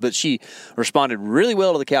deal was, but she responded really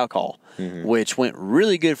well to the cow call, which went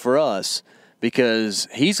really good for us, because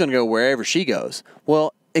he's going to go wherever she goes.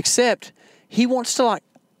 Well, except he wants to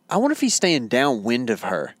I wonder if he's staying downwind of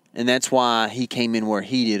her. And that's why he came in where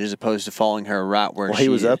he did, as opposed to following her right where she did. Well, he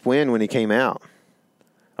was upwind when he came out.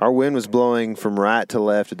 Our wind was blowing from right to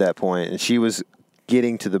left at that point, and she was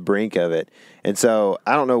getting to the brink of it. And so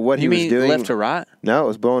I don't know what he was doing. You mean left to right? No, it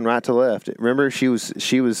was blowing right to left. Remember, she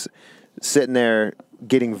was sitting there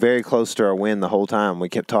getting very close to our wind the whole time. We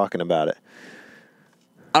kept talking about it.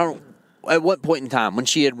 At what point in time? When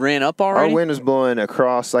she had ran up already? Our wind was blowing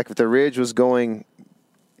across, like if the ridge was going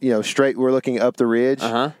straight, we're looking up the ridge.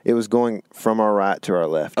 It was going from our right to our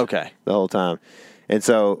left. Okay. The whole time. And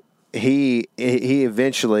so he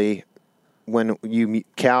eventually, when you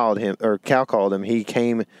cow called him, he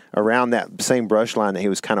came around that same brush line that he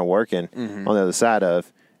was kind of working on the other side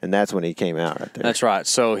of, and that's when he came out right there. That's right.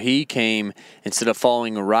 So he came, instead of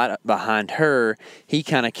following right behind her, he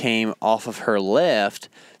kind of came off of her left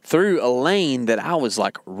through a lane that I was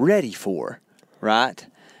like ready for, right?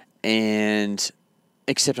 And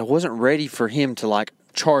except I wasn't ready for him to like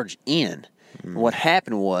charge in. What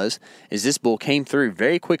happened is this bull came through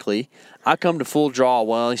very quickly. I come to full draw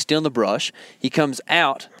while he's still in the brush. He comes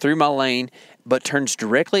out through my lane, but turns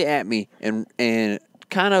directly at me and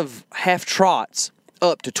kind of half trots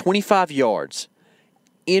up to 25 yards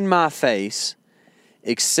in my face,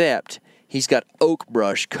 except he's got oak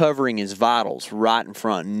brush covering his vitals right in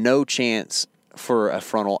front. No chance for a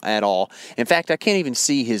frontal at all. In fact, I can't even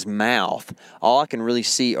see his mouth. All I can really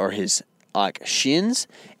see are his shins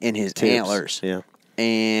and his tips. Antlers. Yeah.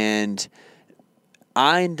 And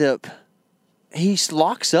I end up, he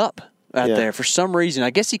locks up out there for some reason. I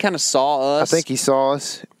guess he kind of saw us. I think he saw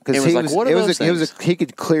us because he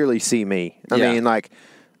could clearly see me. I mean,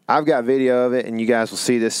 I've got video of it, and you guys will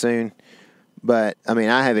see this soon. But, I mean,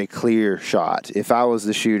 I have a clear shot. If I was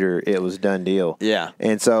the shooter, it was done deal. Yeah.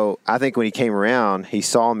 And so I think when he came around, he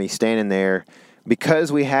saw me standing there.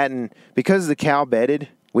 Because the cow bedded,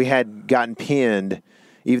 we had gotten pinned,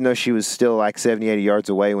 even though she was still like 70, 80 yards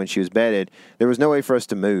away when she was bedded. There was no way for us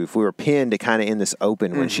to move. We were pinned kind of in this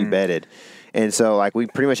open when she bedded. And so, we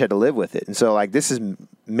pretty much had to live with it. And so, this is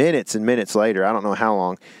minutes and minutes later, I don't know how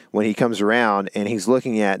long, when he comes around and he's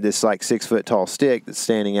looking at this, 6-foot tall stick that's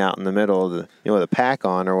standing out in the middle of the, with a pack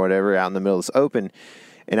on or whatever, out in the middle of this open.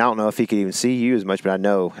 And I don't know if he could even see you as much, but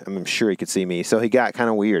I'm sure he could see me. So he got kind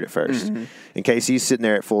of weird at first. In case he's sitting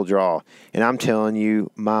there at full draw. And I'm telling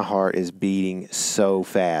you, my heart is beating so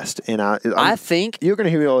fast. And I think you're going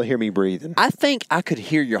to be able to hear me breathing. I think I could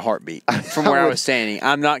hear your heartbeat from where I was standing.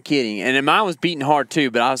 I'm not kidding. And mine was beating hard too,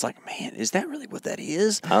 but I was like, man, is that really what that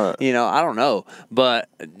is? I don't know. But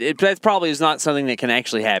that probably is not something that can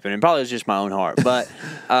actually happen. It probably was just my own heart. But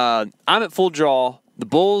I'm at full draw. The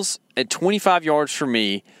bull's at 25 yards from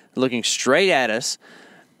me, looking straight at us,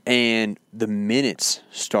 and the minutes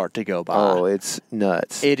start to go by. Oh, it's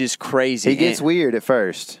nuts. It is crazy. He gets weird at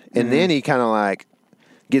first, and then he kind of like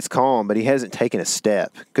gets calm, but he hasn't taken a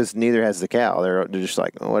step because neither has the cow. They're just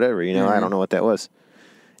like, oh, whatever, I don't know what that was.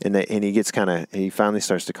 And he gets he finally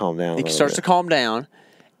starts to calm down. He starts to calm down,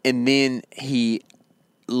 and then he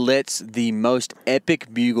lets the most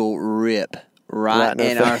epic bugle rip right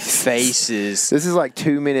in our faces. This is like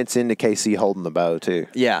 2 minutes into KC holding the bow too.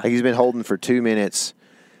 Yeah. Like he's been holding for 2 minutes,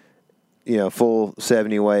 full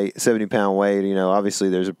 70-pound weight. Obviously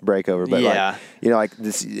there's a breakover, but like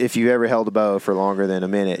this, if you ever held a bow for longer than a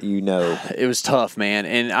minute, It was tough, man.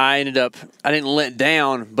 And I didn't let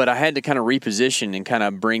down, but I had to kind of reposition and kind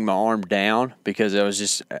of bring my arm down because I was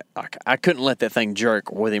just, I couldn't let that thing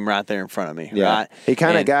jerk with him right there in front of me. Yeah. Right? He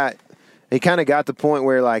kind of got the point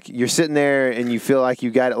where, like, you're sitting there and you feel like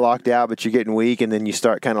you got it locked out, but you're getting weak, and then you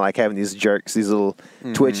start kind of, like, having these jerks, these little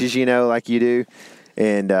twitches, like you do.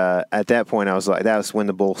 And at that point, I was like, that was when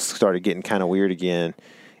the bull started getting kind of weird again.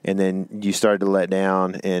 And then you started to let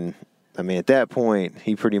down, and, I mean, at that point,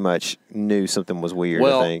 he pretty much knew something was weird,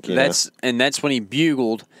 I think. That's when he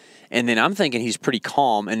bugled. And then I'm thinking he's pretty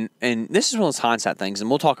calm. And this is one of those hindsight things, and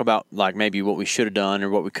we'll talk about, like, maybe what we should have done or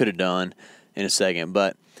what we could have done in a second.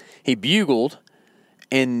 But he bugled,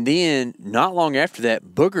 and then not long after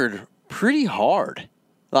that, boogered pretty hard.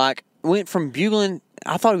 Like, went from bugling,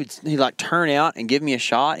 I thought he'd like turn out and give me a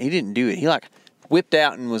shot. He didn't do it. He like whipped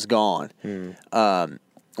out and was gone.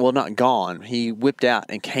 Well, not gone. He whipped out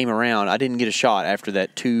and came around. I didn't get a shot after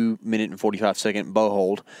that 2 minute and 45 second bow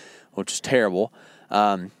hold, which is terrible.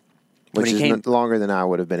 Which is longer than I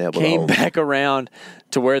would have been able to hold. Came back around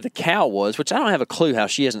to where the cow was, which I don't have a clue how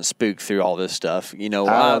she hasn't spooked through all this stuff.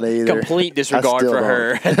 Complete disregard for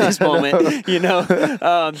her at this moment.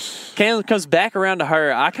 Caleb comes back around to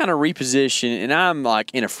her. I kind of reposition, and I'm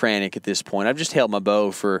like in a frantic at this point. I've just held my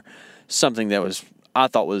bow for something that I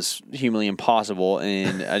thought was humanly impossible,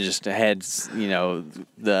 and I just had,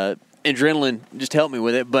 the adrenaline just helped me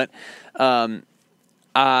with it. But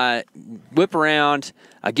I whip around,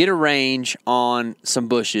 I get a range on some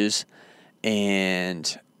bushes,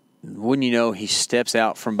 and wouldn't you know, he steps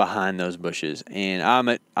out from behind those bushes.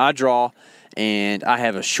 And I draw, and I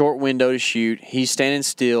have a short window to shoot. He's standing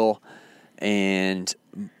still, and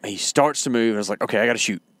he starts to move. I was like, okay, I got to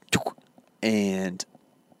shoot. And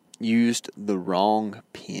used the wrong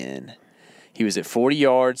pin. He was at 40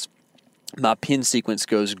 yards. My pin sequence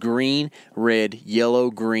goes green, red,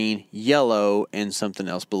 yellow, and something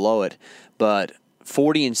else below it. But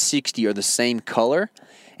 40 and 60 are the same color,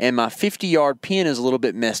 and my 50-yard pin is a little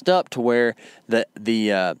bit messed up to where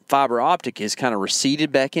the fiber optic is kind of receded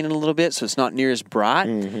back in a little bit, so it's not near as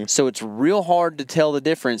bright. So it's real hard to tell the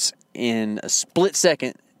difference in a split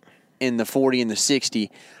second in the 40 and the 60.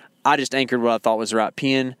 I just anchored what I thought was the right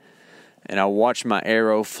pin, and I watched my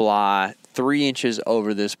arrow fly 3 inches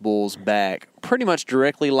over this bull's back, pretty much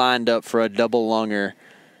directly lined up for a double lunger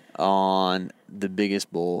on the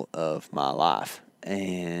biggest bull of my life.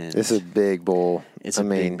 And it's a big bull.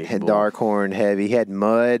 Big had bull. dark horn, heavy. He had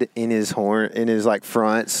mud in his horn, in his like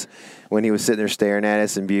fronts when he was sitting there staring at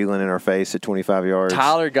us and bugling in our face at 25 yards.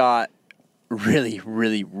 Tyler got really,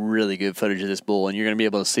 really, really good footage of this bull, and you're going to be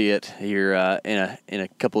able to see it here in a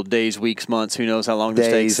couple of days, weeks, months. Who knows how long this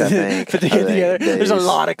takes I think. to get together. There's a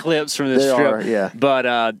lot of clips from this trip. Yeah.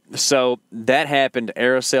 But so that happened.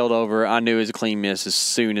 Arrow sailed over. I knew it was a clean miss as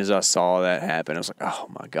soon as I saw that happen. I was like, oh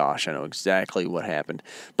my gosh, I know exactly what happened.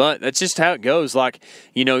 But that's just how it goes. Like,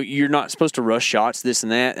 you're not supposed to rush shots, this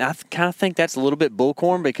and that. And I kind of think that's a little bit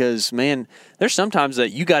bullcorn because, man, there's sometimes that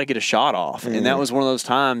you got to get a shot off, and that was one of those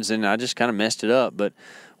times, and I just kind of messed it up, but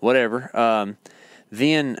whatever.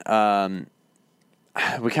 Then we kind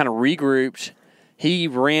of regrouped. He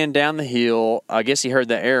ran down the hill. I guess he heard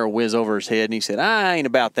the arrow whiz over his head, and he said, I ain't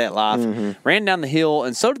about that life. Ran down the hill,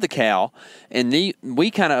 and so did the cow, and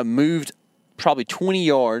we kind of moved probably 20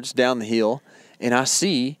 yards down the hill, and I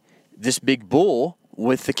see this big bull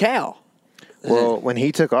with the cow. Well, when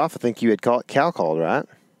he took off, I think you had cow called, right?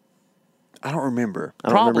 I don't remember. I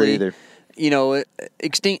don't remember either.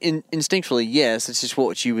 Instinctually, yes, it's just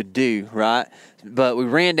what you would do, right? But we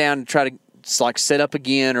ran down to try to like set up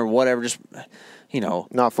again or whatever. Just,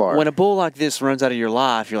 Not far. When a bull like this runs out of your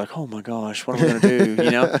life, you're like, oh my gosh, what am I going to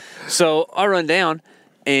do? So I run down,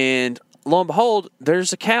 and lo and behold,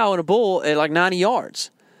 there's a cow and a bull at like 90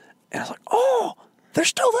 yards. And I was like, oh, they're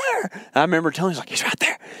still there. I remember telling him, like, he's right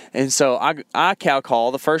there. And so I cow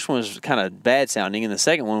call. The first one was kind of bad sounding, and the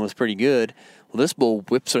second one was pretty good. Well, this bull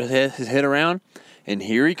whips his head around, and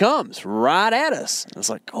here he comes right at us. I was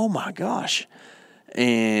like, oh my gosh.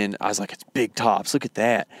 And I was like, it's big tops. Look at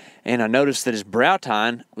that. And I noticed that his brow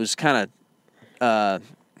tine was kind of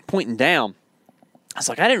pointing down. I was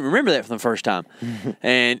like, I didn't remember that from the first time.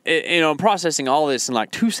 And, I'm processing all this in like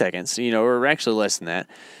 2 seconds, or actually less than that.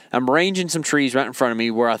 I'm ranging some trees right in front of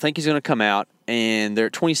me where I think he's going to come out, and they're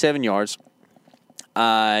at 27 yards.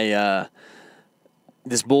 This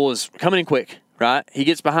bull is coming in quick, right? He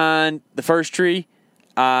gets behind the first tree.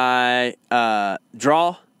 I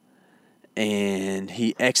draw, and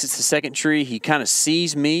he exits the second tree. He kind of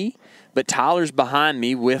sees me, but Tyler's behind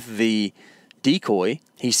me with the decoy.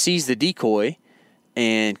 He sees the decoy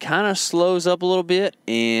and kind of slows up a little bit,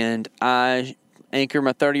 and I anchor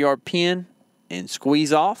my 30-yard pin and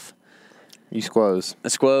squeeze off. You squoze. I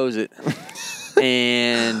squoze it.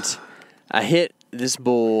 And I hit this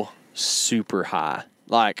bull super high.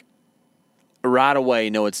 Like, right away,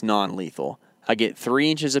 no, it's non-lethal. I get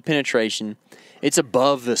 3 inches of penetration. It's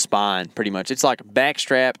above the spine, pretty much. It's like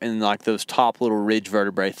backstrap and like those top little ridge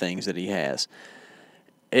vertebrae things that he has.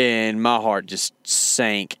 And my heart just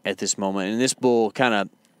sank at this moment. And this bull kind of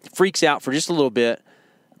freaks out for just a little bit,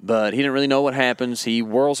 but he didn't really know what happens. He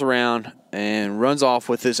whirls around and runs off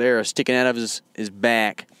with this arrow sticking out of his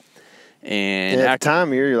back. And at the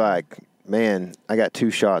time, you're like, man, I got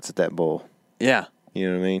 2 shots at that bull. Yeah. You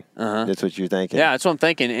know what I mean? Uh-huh. That's what you're thinking. Yeah, that's what I'm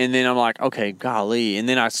thinking. And then I'm like, okay, golly. And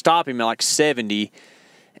then I stop him at like 70,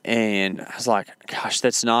 and I was like, gosh,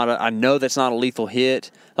 I know that's not a lethal hit.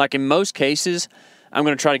 Like in most cases, I'm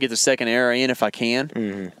going to try to get the second arrow in if I can.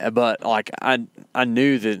 Mm-hmm. But like I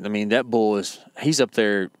knew that, that bull he's up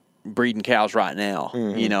there breeding cows right now.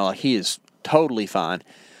 Mm-hmm. Like he is totally fine.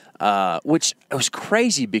 Which was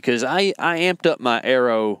crazy because I amped up my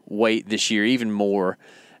arrow weight this year even more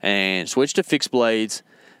and switched to fixed blades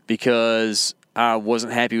because I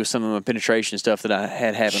wasn't happy with some of my penetration stuff that I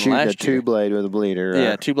had happened last year. Shooting a 2-blade with a bleeder. Right?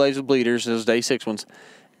 Yeah, 2 blades with bleeders, those day 6 ones.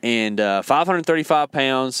 And 535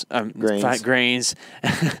 pounds, grains,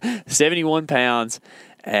 71 pounds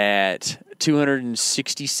at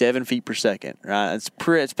 267 feet per second. Right,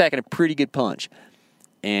 it's packing a pretty good punch.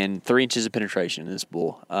 And 3 inches of penetration in this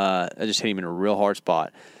bull. I just hit him in a real hard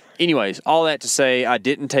spot. Anyways, all that to say, I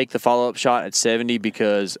didn't take the follow-up shot at 70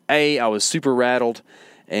 because, A, I was super rattled,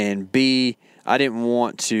 and B, I didn't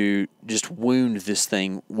want to just wound this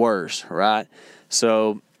thing worse, right?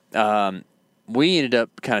 So we ended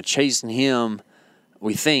up kind of chasing him,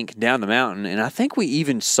 we think, down the mountain, and I think we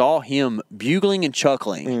even saw him bugling and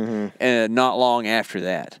chuckling not long after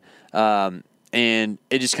that. And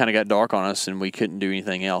it just kind of got dark on us, and we couldn't do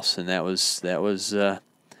anything else. And that was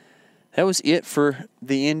it for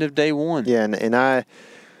the end of day 1. Yeah, and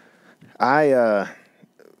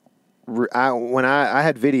when I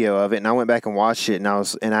had video of it, and I went back and watched it,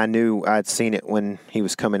 and I knew I'd seen it when he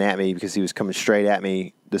was coming at me because he was coming straight at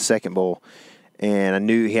me, the second bull, and I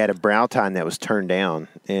knew he had a brow tine that was turned down,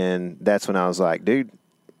 and that's when I was like, dude,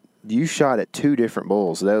 you shot at 2 different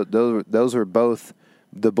bulls. Those were both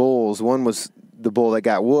the bulls. One was the bull that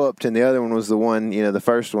got whooped, and the other one was the one, the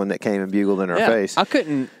first one that came and bugled in our face. I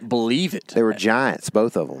couldn't believe it. They were giants,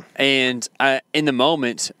 both of them. And in the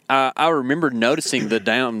moment, I remember noticing the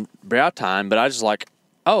down brow tine, but I was like,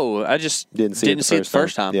 oh, I just didn't see it the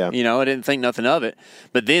first time. Yeah. I didn't think nothing of it.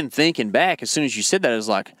 But then thinking back, as soon as you said that, I was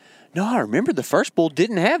like, no, I remember the first bull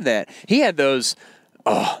didn't have that. He had those.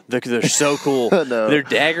 Oh, they're so cool. No. They're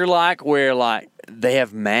dagger-like, where like they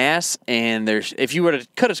have mass, and if you were to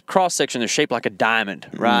cut a cross section, they're shaped like a diamond,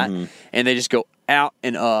 right? Mm-hmm. And they just go out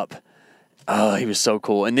and up. Oh, he was so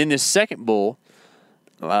cool. And then this second bull,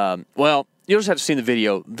 you'll just have to see the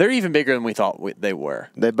video. They're even bigger than we thought they were.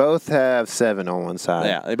 They both have 7 on one side.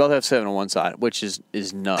 Yeah, they both have 7 on one side, which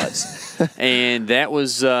is nuts. And that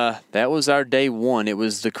was our day 1. It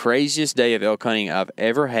was the craziest day of elk hunting I've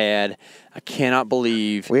ever had. I cannot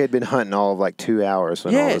believe. We had been hunting all of like 2 hours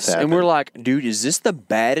when all this happened. And we're like, dude, is this the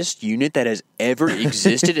baddest unit that has ever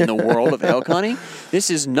existed in the world of elk hunting? This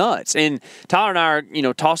is nuts. And Tyler and I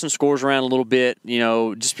are, tossing scores around a little bit,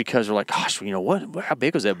 just because we're like, gosh, how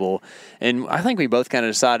big was that bull? And I think we both kind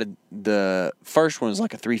of decided the first one was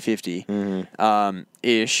like a 350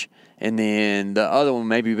 ish. And then the other one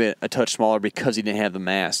maybe a touch smaller because he didn't have the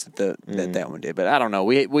mass that one did. But I don't know.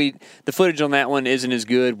 The footage on that one isn't as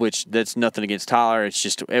good, which that's nothing against Tyler. It's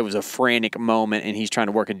just it was a frantic moment, and he's trying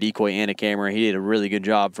to work a decoy and a camera. He did a really good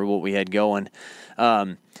job for what we had going.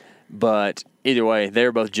 But either way,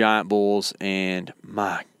 they're both giant bulls, and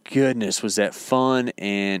my goodness, was that fun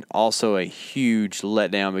and also a huge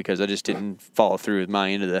letdown because I just didn't follow through with my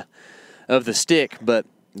end of the stick. But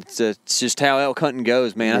it's just how elk hunting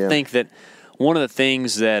goes, man. Yeah. I think that one of the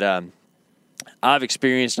things that I've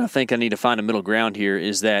experienced, and I think I need to find a middle ground here,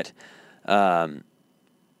 is that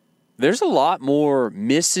there's a lot more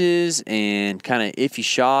misses and kind of iffy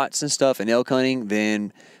shots and stuff in elk hunting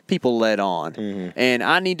than people let on. Mm-hmm. And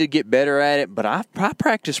I need to get better at it, but I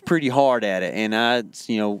practice pretty hard at it, and I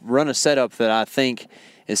run a setup that I think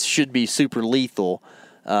should be super lethal.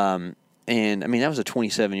 And I mean, that was a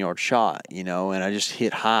 27-yard shot, and I just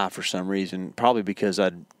hit high for some reason, probably because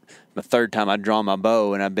the third time I'd drawn my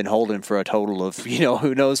bow and I've been holding for a total of,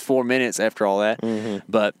 who knows, 4 minutes after all that. Mm-hmm.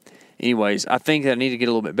 But anyways, I think that I need to get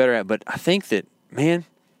a little bit better at it. But I think that, man,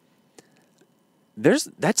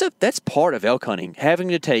 that's part of elk hunting, having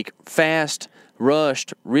to take fast,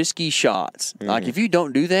 rushed, risky shots. Mm-hmm. Like if you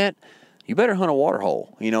don't do that, you better hunt a water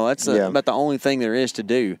hole. That's about the only thing there is to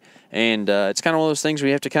do. And it's kind of one of those things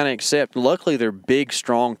we have to kind of accept. Luckily, they're big,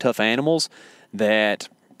 strong, tough animals that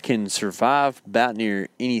can survive about near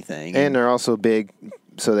anything. And they're also big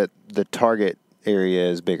so that the target area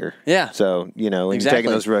is bigger. Yeah. So, when you're taking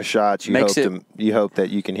those rush shots, you hope that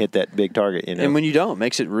you can hit that big target, And when you don't, it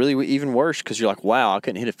makes it really even worse because you're like, wow, I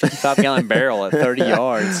couldn't hit a 55-gallon barrel at 30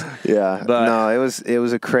 yards. Yeah. But no, it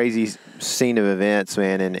was a crazy scene of events,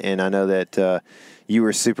 man, and I know that you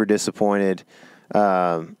were super disappointed.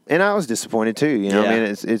 And I was disappointed too. I mean,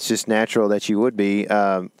 it's just natural that you would be.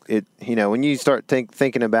 When you start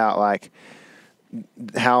thinking about like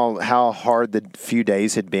how hard the few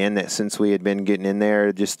days had been since we had been getting in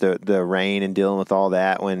there, just the rain and dealing with all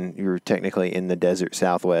that when you were technically in the desert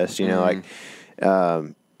Southwest. It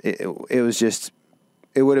was just,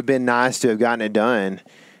 it would have been nice to have gotten it done.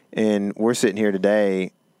 And we're sitting here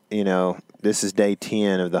today. This is day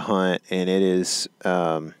 10 of the hunt, and it is.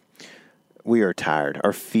 We are tired.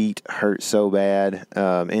 Our feet hurt so bad.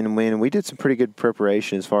 And when we did some pretty good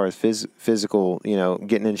preparation as far as physical,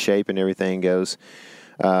 getting in shape and everything goes.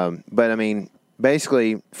 But, I mean,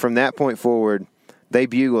 basically from that point forward, they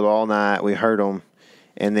bugled all night. We heard them.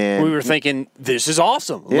 And then we were thinking, this is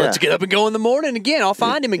awesome. Yeah. Let's get up and go in the morning again. I'll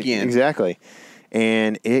find him again. Exactly.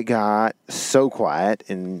 And it got so quiet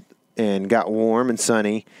and got warm and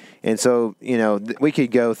sunny. And so, we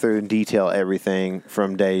could go through and detail everything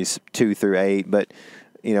from days 2 through 8, but,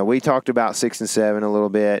 we talked about 6 and 7 a little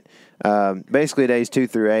bit. Basically, days 2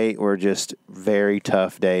 through 8 were just very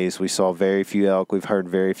tough days. We saw very few elk. We've heard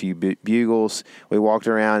very few bugles. We walked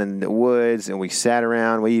around in the woods, and we sat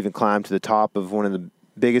around. We even climbed to the top of one of the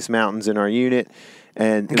biggest mountains in our unit.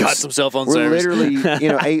 And got some cell phone service. We're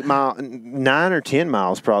literally, 9 or 10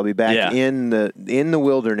 miles probably back in the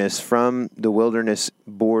wilderness from the wilderness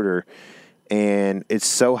border, and it's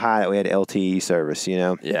so high that we had LTE service.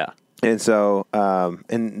 Yeah. And so,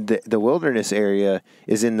 and the wilderness area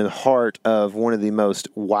is in the heart of one of the most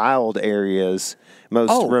wild areas,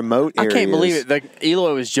 remote areas. I can't believe it. Like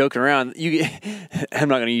Eloy was joking around. I'm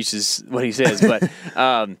not going to use what he says, but.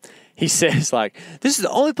 He says, like, this is the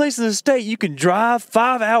only place in the state you can drive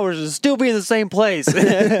 5 hours and still be in the same place.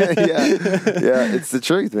 Yeah, it's the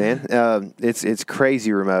truth, man. It's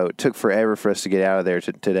crazy remote. It took forever for us to get out of there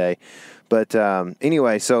today. But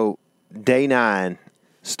anyway, so day 9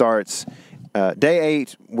 starts. Day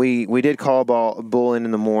 8, we did call bull in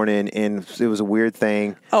the morning, and it was a weird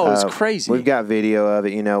thing. Oh, it was crazy. We've got video of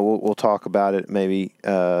it. We'll talk about it maybe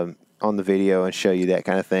on the video and show you that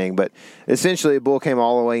kind of thing. But essentially, a bull came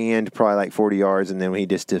all the way in to probably like 40 yards, and then he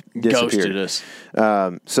just disappeared. Ghosted us.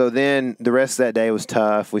 So then the rest of that day was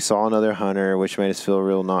tough. We saw another hunter, which made us feel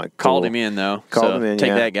real not cool. Called him in, though. Called him in,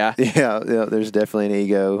 take that guy. Yeah, there's definitely an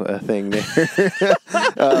ego thing there.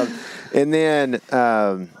 And then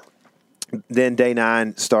day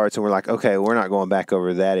 9 starts, and we're like, okay, we're not going back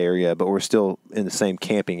over that area, but we're still in the same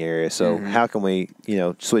camping area. So how can we,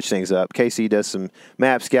 switch things up? Casey does some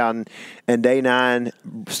map scouting, and day 9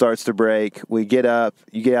 starts to break. We get up,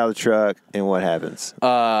 you get out of the truck, and what happens?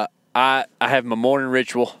 I have my morning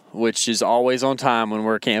ritual, which is always on time when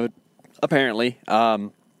we're camping, apparently.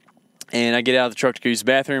 And I get out of the truck to go use the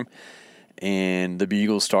bathroom. And the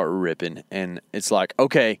bugles start ripping, and it's like,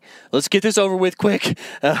 okay, let's get this over with quick.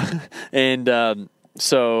 So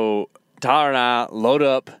Tyler and I load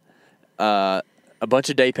up a bunch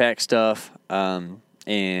of day pack stuff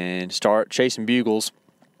and start chasing bugles.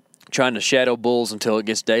 trying to shadow bulls until it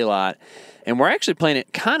gets daylight. And we're actually playing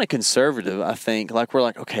it kind of conservative, I think. Like, we're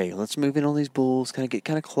like, okay, let's move in on these bulls, kind of get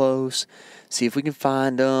kind of close, see if we can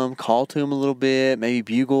find them, call to them a little bit, maybe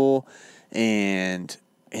bugle. And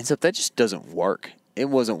ends up that just doesn't work. It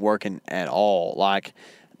wasn't working at all. Like,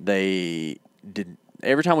 they did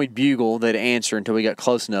every time we'd bugle, they'd answer until we got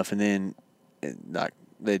close enough, and then like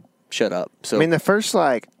they'd shut up. So I mean, the first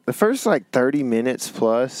 30 minutes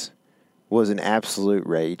plus was an absolute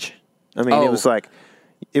rage. I mean, it was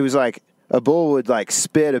like a bull would like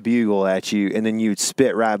spit a bugle at you, and then you'd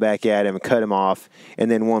spit right back at him and cut him off, and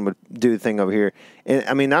then one would do the thing over here. And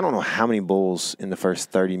I mean, I don't know how many bulls in the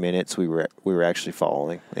first 30 minutes we were actually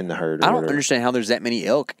following in the herd. I don't understand how there's that many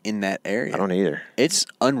elk in that area. I don't either. It's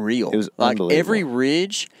unreal. It was like unbelievable. Every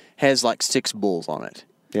ridge has like 6 bulls on it.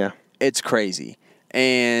 Yeah, it's crazy.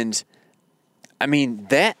 And I mean,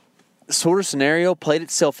 that sort of scenario played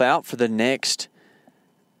itself out for the next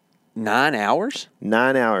 9 hours.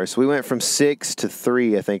 9 hours. We went from 6 to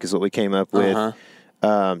 3, I think, is what we came up with.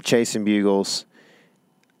 Chasing bugles,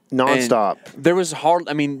 nonstop. And there was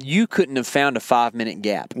you couldn't have found a 5-minute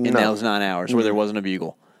gap in those 9 hours where there wasn't a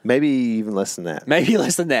bugle. Maybe even less than that. Maybe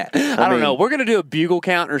less than that. I don't know. We're going to do a bugle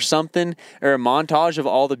count or something, or a montage of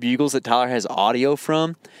all the bugles that Tyler has audio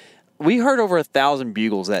from. We heard over 1,000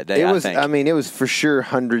 bugles that day, I think. I mean, it was for sure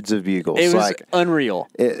hundreds of bugles. It was unreal.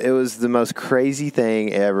 It was the most crazy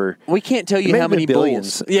thing ever. We can't tell you how many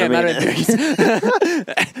billions. bulls. Yeah,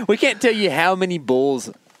 we can't tell you how many bulls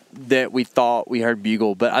that we thought we heard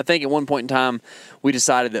bugle, but I think at one point in time we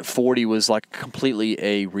decided that 40 was like completely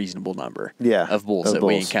a reasonable number of bulls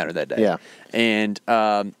we encountered that day. Yeah. And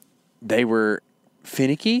they were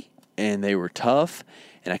finicky and they were tough,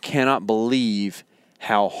 and I cannot believe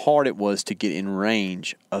how hard it was to get in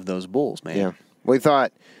range of those bulls, man. Yeah. We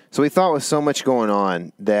thought with so much going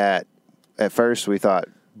on that at first we thought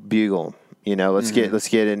bugle, let's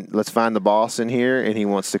get in, let's find the boss in here and he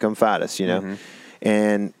wants to come fight us,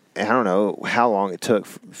 And I don't know how long it took,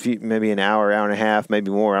 maybe an hour, hour and a half, maybe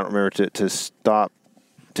more. I don't remember to stop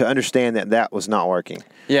to understand that was not working.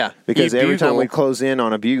 Yeah. Because every time we'd close in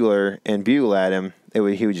on a bugler and bugle at him, he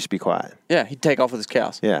would just be quiet. Yeah, he'd take off with his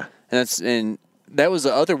cows. Yeah. And that was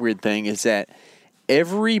the other weird thing, is that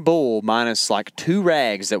every bull minus like 2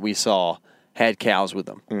 rags that we saw had cows with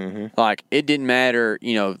them. Mm-hmm. Like, it didn't matter, we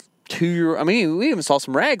even saw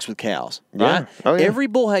some rags with cows, right? Yeah. Oh, yeah. Every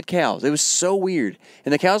bull had cows. It was so weird.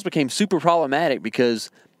 And the cows became super problematic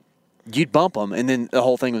because you'd bump them and then the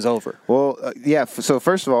whole thing was over. Well, so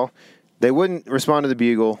first of all, they wouldn't respond to the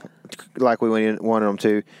bugle like we wanted them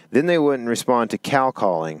to. Then they wouldn't respond to cow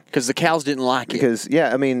calling. Because the cows didn't like it. Because,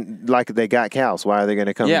 like they got cows. Why are they going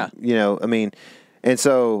to come? Yeah. And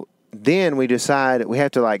so then we decide we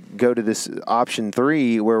have to like go to this option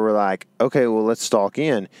 3 where we're like, okay, well, let's stalk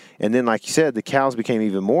in. And then, like you said, the cows became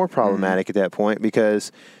even more problematic at that point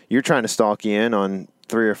because you're trying to stalk in on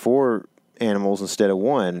 3 or 4 animals instead of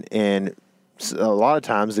 1. And a lot of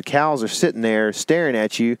times the cows are sitting there staring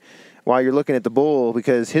at you while you're looking at the bull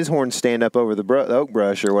because his horns stand up over the oak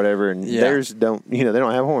brush or whatever, and theirs don't. They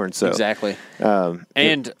don't have horns. So exactly.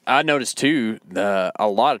 And I noticed too, a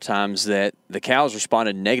lot of times that the cows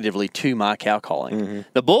responded negatively to my cow calling. Mm-hmm.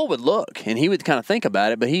 The bull would look and he would kind of think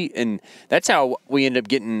about it, but that's how we end up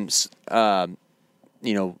getting,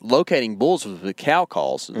 locating bulls with the cow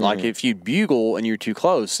calls. Mm-hmm. Like if you bugle and you're too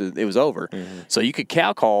close, it was over. Mm-hmm. So you could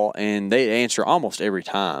cow call and they'd answer almost every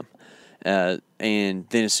time. And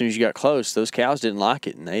then as soon as you got close, those cows didn't like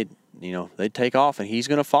it, and they'd take off, and he's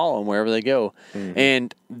going to follow them wherever they go. Mm-hmm.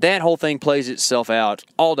 And that whole thing plays itself out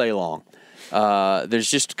all day long. There's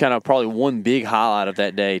just kind of probably one big highlight of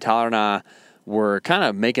that day. Tyler and I were kind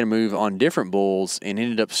of making a move on different bulls and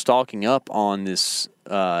ended up stalking up on this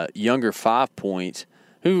younger 5-point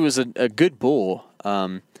who was a good bull.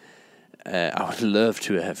 I would love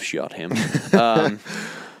to have shot him.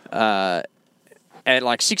 At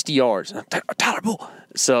like 60 yards. Tyler bull.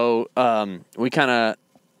 So we kind of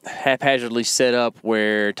haphazardly set up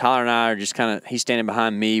where Tyler and I are just he's standing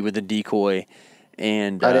behind me with a decoy.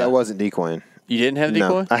 And I wasn't decoying. You didn't have a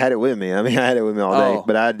decoy? No, I had it with me. I had it with me all day,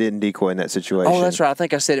 but I didn't decoy in that situation. Oh, that's right. I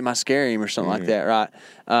think I said it might scare him or something like that, right?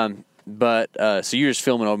 So you're just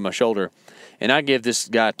filming over my shoulder. And I give this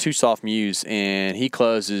guy 2 soft mews, and he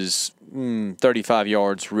closes 35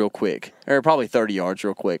 yards real quick, or probably 30 yards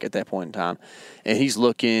real quick at that point in time. And he's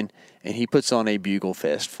looking, and he puts on a bugle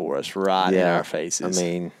fest for us right in our faces.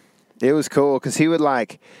 It was cool because he would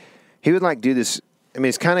do this.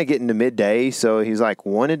 It's kind of getting to midday, so he's like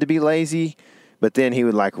wanted to be lazy, but then he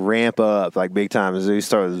would like ramp up like big time as he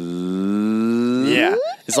started. Yeah,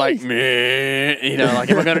 It's like, meh, you know, like,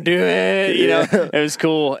 am I going to do it? You know, it was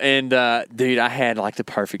cool. And, dude, I had like the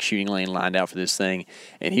perfect shooting lane lined out for this thing,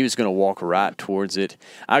 and he was going to walk right towards it.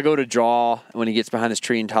 I go to draw when he gets behind this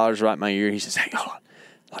tree, and Tyler's right in my ear. He says, hey, hold on.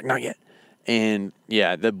 Like, not yet. And,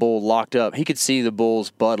 yeah, the bull locked up. He could see the bull's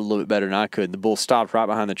butt a little bit better than I could. The bull stopped right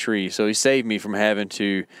behind the tree, so he saved me from having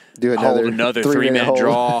to hold another 3-minute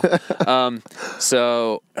draw.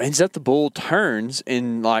 So ends up the bull turns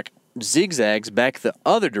and, like, zigzags back the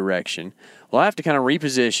other direction. Well, I have to kind of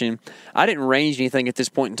reposition. I didn't range anything at this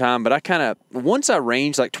point in time, but I kind of, once I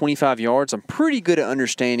range like 25 yards, I'm pretty good at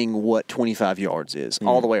understanding what 25 yards is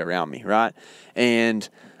all the way around me, right? And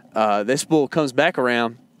this bull comes back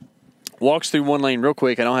around, walks through one lane real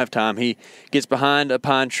quick. I don't have time. He gets behind a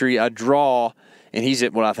pine tree. I draw, and he's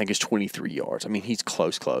at what I think is 23 yards. I mean, he's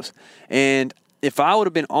close. And if I would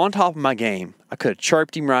have been on top of my game, I could have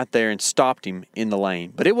chirped him right there and stopped him in the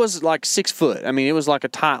lane. But it was like 6 foot. I mean, it was like a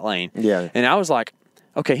tight lane. Yeah. And I was like,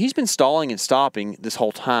 okay, he's been stalling and stopping this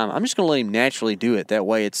whole time. I'm just going to let him naturally do it. That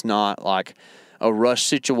way it's not like a rush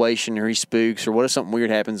situation or he spooks or what if something weird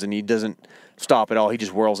happens and he doesn't stop at all. He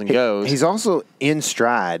just whirls and goes. He's also in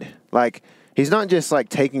stride. Like, he's not just like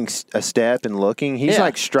taking a step and looking. He's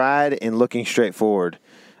like stride and looking straight forward.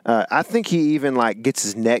 I think he even like gets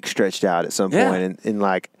his neck stretched out at some point in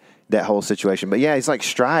like that whole situation. But yeah, he's like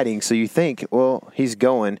striding. So you think, well, he's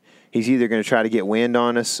going. He's either going to try to get wind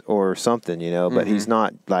on us or something, you know. But he's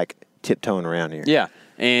not like tiptoeing around here. Yeah.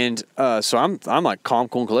 And so I'm like calm,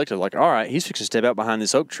 cool, and collected. Like, all right, he's fixing to step out behind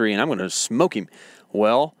this oak tree, and I'm going to smoke him.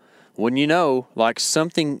 Well, wouldn't you know, like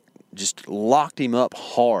something just locked him up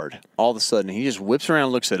hard all of a sudden. He just whips around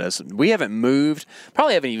and looks at us. We haven't moved,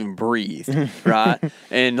 probably haven't even breathed, right?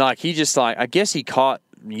 And like he just like, I guess he caught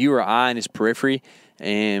you or I in his periphery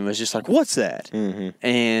and was just like, what's that?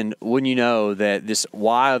 And wouldn't you know that this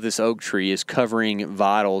Y of this oak tree is covering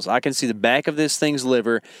vitals. I can see the back of this thing's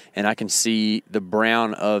liver, and I can see the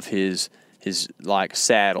brown of his like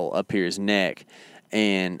saddle up here, his neck.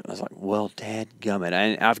 And I was like, well, dadgummit.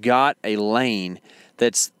 And I've got a lane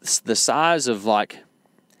that's the size of like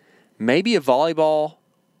maybe a volleyball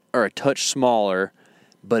or a touch smaller,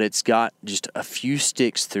 but it's got just a few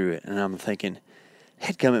sticks through it. And I'm thinking,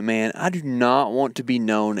 dadgummit, man, I do not want to be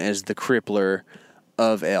known as the crippler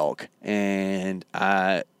of elk. And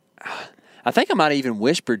I think I might have even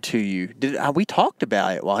whispered to you. We talked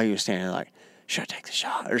about it while he was standing there, like, should I take the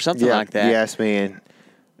shot or something like that? You asked me,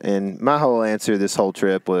 and my whole answer this whole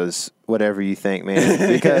trip was whatever you think,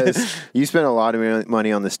 man, because you spent a lot of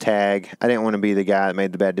money on this tag. I didn't want to be the guy that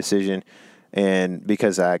made the bad decision, and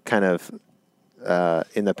because I kind of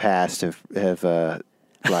in the past have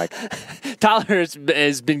like Tyler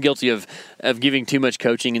has been guilty of giving too much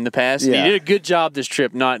coaching in the past. Yeah. He did a good job this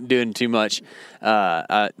trip not doing too much.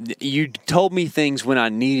 You told me things when I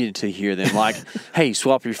needed to hear them, like, hey,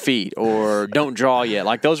 swap your feet or don't draw yet.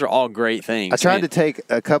 Like, those are all great things. I tried to take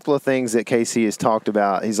a couple of things that Casey has talked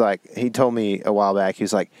about. He told me a while back, he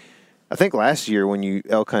was like, I think last year when you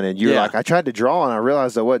elk hunted, you were like, I tried to draw and I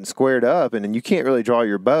realized I wasn't squared up, and then you can't really draw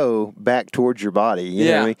your bow back towards your body. You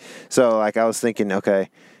know what I mean? So, like, I was thinking, okay,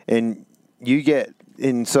 and you get,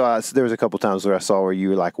 and so there was a couple times where I saw where you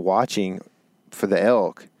were like watching for the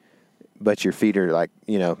elk, but your feet are like,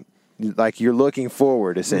 you know, like you're looking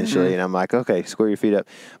forward essentially. And I'm like, okay, square your feet up.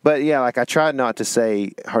 But yeah, like I tried not to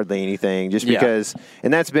say hardly anything just because,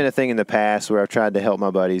 and that's been a thing in the past where I've tried to help my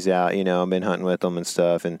buddies out, you know, I've been hunting with them and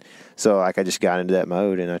stuff. And so like I just got into that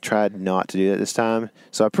mode and I tried not to do that this time.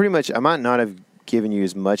 So I might not have given you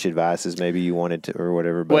as much advice as maybe you wanted to or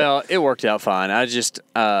whatever. But well, it worked out fine. I just,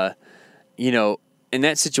 you know, in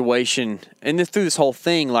that situation and then through this whole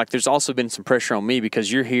thing, like there's also been some pressure on me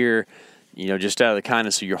because you're here, you know, just out of the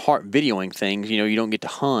kindness of your heart videoing things, you know, you don't get to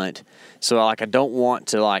hunt. So, like, I don't want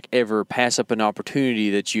to, like, ever pass up an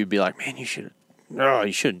opportunity that you'd be like, man, you should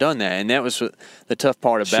have done that. And that was the tough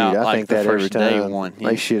part about, I like, think the that first every day time. one.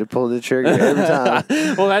 I should have pulled the trigger every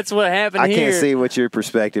time. Well, that's what happened here. I can't see what your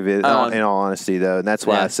perspective is, in all honesty, though. And that's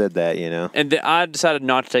why I said that, you know. And I decided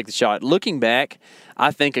not to take the shot. Looking back,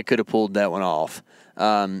 I think I could have pulled that one off.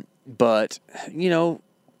 But, you know,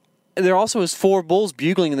 there also was 4 bulls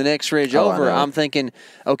bugling in the next ridge over. I'm thinking,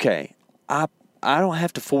 okay, I don't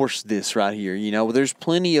have to force this right here. You know, there's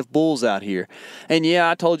plenty of bulls out here. And yeah,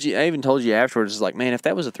 I even told you afterwards, it's like, man, if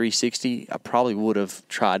that was a 360, I probably would have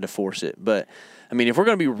tried to force it. But I mean, if we're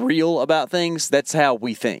going to be real about things, that's how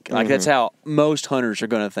we think. Like that's how most hunters are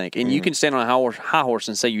going to think. And you can stand on a high horse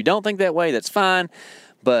and say you don't think that way. That's fine.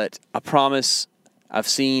 But I promise, I've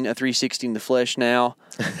seen a 360 in the flesh now.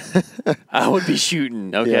 I would be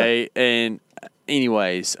shooting, okay? Yeah. And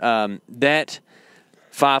anyways, that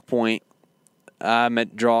 5-point, I'm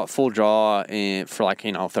at full draw for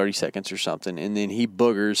 30 seconds or something, and then he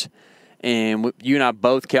boogers, and you and I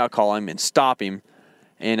both cow call him and stop him,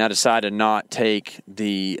 and I decide to not take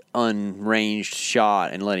the unranged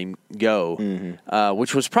shot and let him go,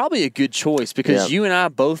 which was probably a good choice because you and I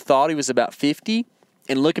both thought he was about 50,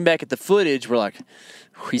 and looking back at the footage, we're like,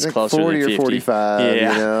 he's like closer 40 to 50. or 45,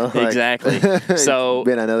 Yeah, exactly. So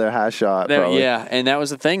been another high shot, probably. Yeah, and that was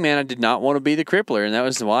the thing, man. I did not want to be the crippler, and that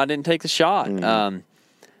was why I didn't take the shot.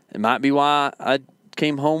 It might be why I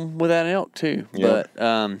came home without an elk, too. Yep.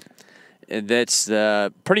 But that's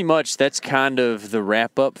pretty much kind of the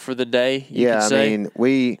wrap up for the day. You could say. I mean,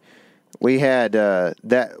 we had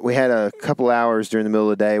a couple hours during the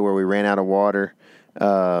middle of the day where we ran out of water.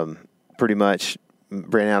 Pretty much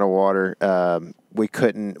ran out of water. We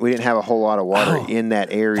didn't have a whole lot of water in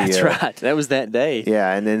that area. That's right. That was that day.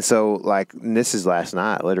 Yeah, and then and this is last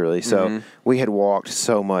night, literally. So we had walked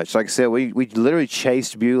so much. Like I said, we literally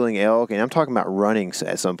chased bugling elk, and I'm talking about running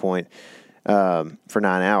at some point for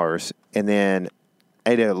 9 hours, and then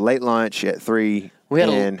ate a late lunch at 3. We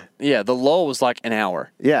had the lull was like an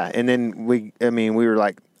hour. Yeah, and then we were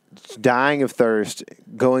like dying of thirst,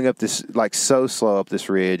 going up this so slow up this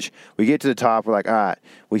ridge. We get to the top, we're like, all right.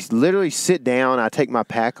 We literally sit down. I take my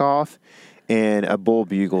pack off, and a bull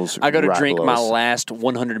bugles. I go to right drink below my us. last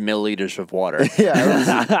 100 milliliters of water.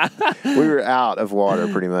 Yeah, we were out of water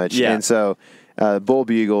pretty much. Yeah. And so bull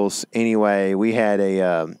bugles. Anyway, we had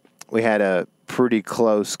a pretty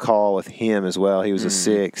close call with him as well. He was a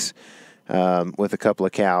 6 with a couple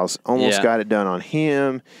of cows. Almost got it done on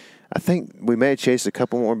him. I think we may have chased a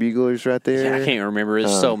couple more buglers right there. Yeah, I can't remember.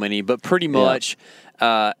 There's so many. But pretty much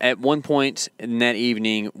at one point in that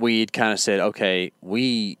evening, we had kind of said, okay,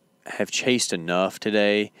 we have chased enough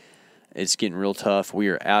today. It's getting real tough. We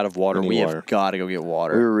are out of water. We have got to go get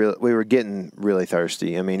water. We were getting really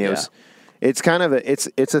thirsty. I mean, it's kind of it's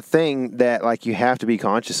a thing that you have to be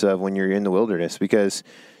conscious of when you're in the wilderness because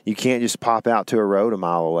you can't just pop out to a road a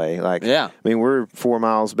mile away. I mean, we're 4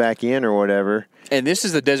 miles back in or whatever. And this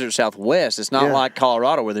is the desert Southwest. It's not like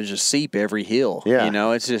Colorado where there's a seep every hill.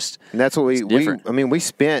 Yeah. It's just and that's what we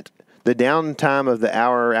spent the downtime of the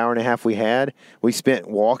hour and a half we had, we spent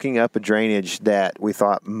walking up a drainage that we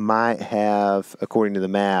thought might have, according to the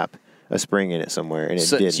map, a spring in it somewhere, and it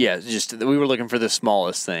didn't. Yeah, just we were looking for the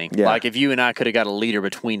smallest thing. Yeah. Like if you and I could have got a leader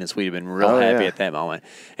between us, we'd have been real happy at that moment,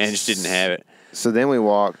 and just didn't have it. So then we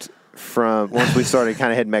walked once we started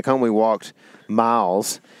kind of heading back home, we walked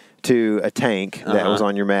miles to a tank that was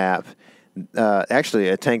on your map. Actually,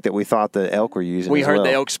 a tank that we thought the elk were using. We heard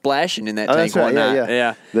the elk splashing in that tank one night.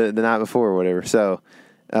 Yeah. The night before or whatever. So,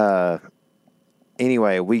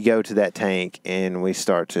 anyway, we go to that tank and we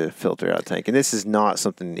start to filter out the tank. And this is not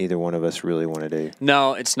something either one of us really want to do.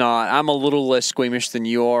 No, it's not. I'm a little less squeamish than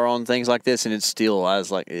you are on things like this, and it's still, I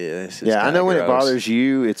was like, this is I know when it bothers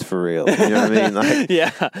you, it's for real. You know what I mean?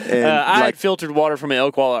 I had filtered water from an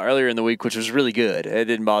elk wallet earlier in the week, which was really good. It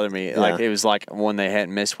didn't bother me. Yeah. It was like one they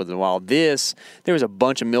hadn't messed with in a while. There was a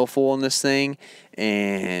bunch of milfoil in this thing,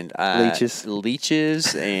 and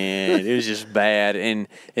leeches, and it was just bad. And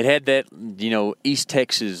it had that, East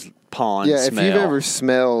Texas pond smell. If you've ever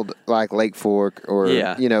smelled like Lake Fork or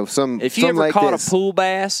some, if you ever like caught a pool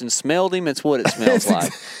bass and smelled him, it's what it smells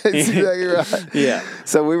like. That's exactly right. Yeah.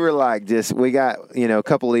 So we were like, we got a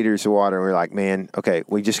couple liters of water, and we were like, man, okay,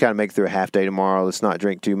 we just got to make it through a half day tomorrow. Let's not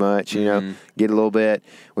drink too much, get a little bit.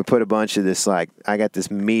 We put a bunch of this I got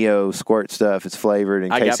this Mio squirt stuff. It's flavored,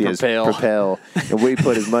 and Casey has Propel, and we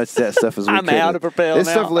put as much of that stuff as we could. I'm out of Propel This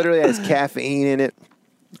now. stuff literally has caffeine in it.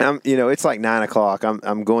 It's like 9 o'clock.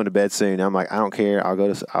 I'm going to bed soon. I'm like, I don't care. I'll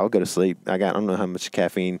go to sleep. I don't know how much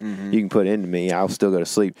caffeine you can put into me. I'll still go to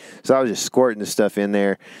sleep. So I was just squirting the stuff in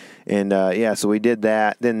there, and so we did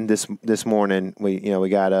that. Then this morning we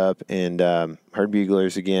got up and heard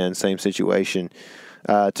buglers again. Same situation.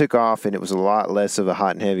 Took off, and it was a lot less of a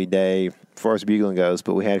hot and heavy day as far as bugling goes.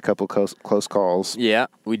 But we had a couple close calls. Yeah,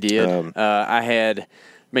 we did.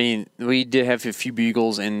 We did have a few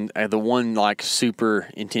bugles, and the one super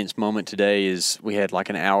intense moment today is we had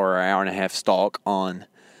an hour and a half stalk on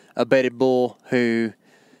a bedded bull who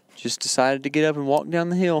just decided to get up and walk down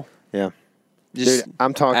the hill. Yeah. Just Dude,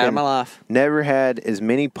 I'm talking out of my life. Never had as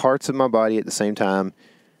many parts of my body at the same time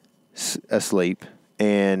asleep,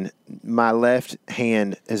 and my left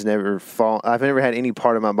hand has never I've never had any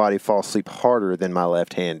part of my body fall asleep harder than my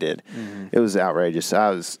left hand did. Mm-hmm. It was outrageous.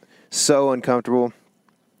 I was so uncomfortable.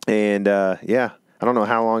 And, I don't know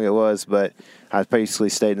how long it was, but I basically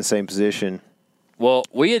stayed in the same position. Well,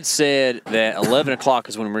 we had said that 11 o'clock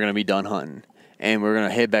is when we're going to be done hunting, and we're going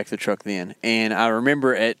to head back to the truck then. And I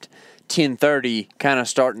remember at 10:30, kind of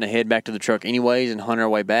starting to head back to the truck anyways and hunt our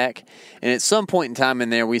way back. And at some point in time in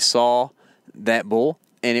there, we saw that bull,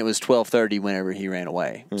 and it was 12:30 whenever he ran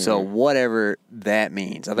away. So whatever that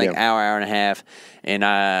means, I think hour and a half, and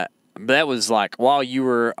that was like while you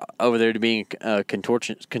were over there to being a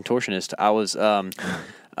contortionist, I was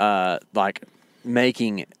like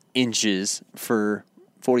making inches for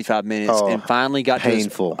 45 minutes, and finally got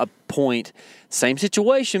painful. to a point. Same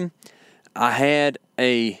situation. I had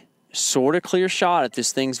a sort of clear shot at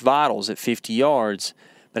this thing's vitals at 50 yards,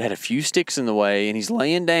 but had a few sticks in the way, and he's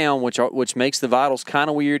laying down, which makes the vitals kind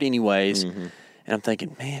of weird anyways. And I'm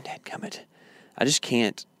thinking, man, dadgummit, I just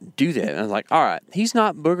can't do that. And I was like, all right, he's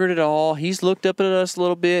not boogered at all. He's looked up at us a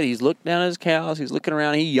little bit. He's looked down at his cows. He's looking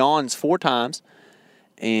around. He yawns 4 times.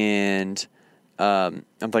 And I'm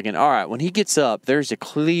thinking, all right, when he gets up, there's a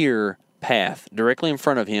clear path directly in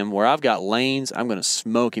front of him where I've got lanes. I'm going to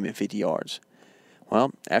smoke him at 50 yards.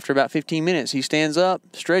 Well, after about 15 minutes, he stands up,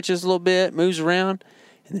 stretches a little bit, moves around,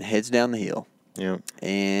 and then heads down the hill. Yeah.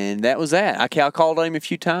 And that was that. I cow called on him a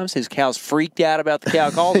few times. His cows freaked out about the cow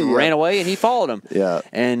calls and ran away, and he followed them. Yeah.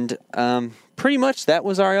 And pretty much that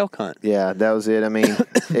was our elk hunt. Yeah, that was it. I mean,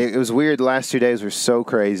 it was weird. The last 2 days were so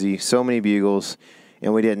crazy, so many bugles,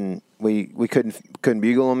 and we couldn't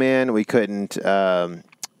bugle them in. We couldn't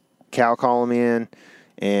cow call them in,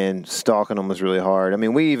 and stalking them was really hard. I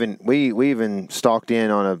mean, we even stalked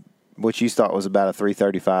in on what you thought was about a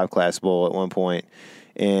 335 class bull at one point.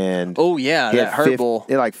 And that herd bull.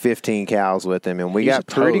 He had like 15 cows with him, and we got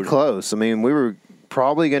pretty close. I mean, we were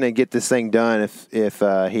probably going to get this thing done if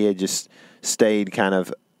he had just stayed kind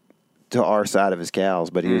of to our side of his cows,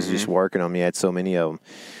 but he was just working them. He had so many of them,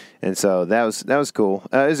 and so that was cool.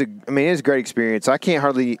 It was a great experience. I can't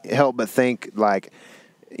hardly help but think, like,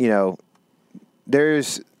 you know,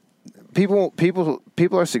 there's people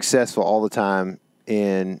are successful all the time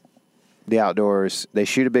in the outdoors. They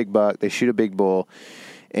shoot a big buck, they shoot a big bull,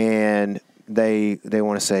 and they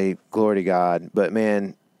want to say glory to God. But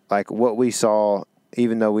man, like what we saw,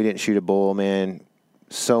 even though we didn't shoot a bull, man,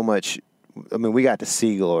 so much. I mean, we got to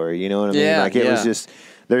see glory. You know what I mean? Like it was just,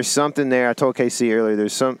 there's something there. I told KC earlier,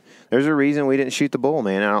 there's a reason we didn't shoot the bull,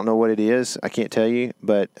 man. I don't know what it is. I can't tell you,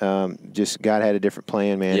 but just God had a different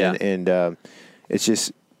plan, man. Yeah. And it's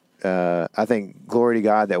just, I think glory to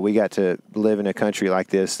God that we got to live in a country like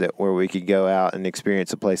this, that where we could go out and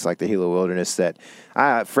experience a place like the Gila Wilderness that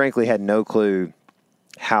I frankly had no clue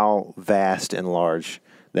how vast and large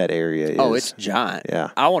that area is. Oh, it's giant.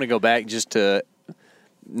 Yeah. I want to go back just to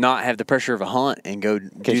not have the pressure of a hunt and go Catch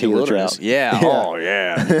do the Gila wilderness. trout. Yeah. Oh,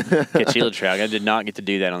 yeah. Catch Gila trout. I did not get to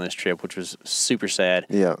do that on this trip, which was super sad.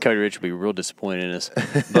 Yeah. Cody Rich will be real disappointed in us.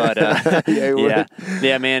 But,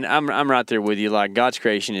 yeah, man, I'm right there with you. Like, God's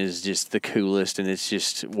creation is just the coolest, and it's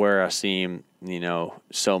just where I see him, you know,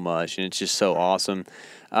 so much, and it's just so awesome.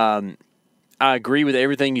 I agree with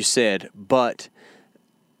everything you said, but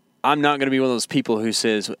I'm not going to be one of those people who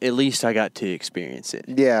says, at least I got to experience it.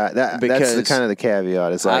 Yeah, that's the kind of the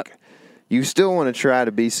caveat. It's like, you still want to try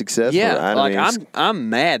to be successful. Yeah, right? like I'm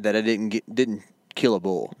mad that I didn't kill a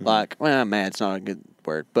bull. Mm-hmm. Like, well, mad's not a good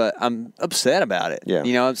word, but I'm upset about it. Yeah.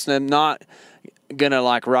 You know, I'm not going to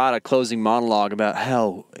like write a closing monologue about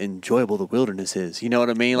how enjoyable the wilderness is. You know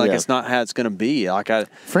what I mean? Like, it's not how it's going to be. Like,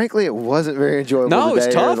 frankly, it wasn't very enjoyable. No, today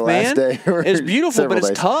it's or tough, the man. last day or It's beautiful, but it's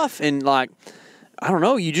days. tough. And like, I don't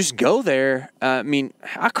know, you just go there. I mean,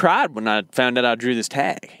 I cried when I found out I drew this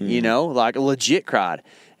tag, you know, like legit cried.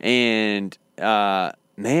 And,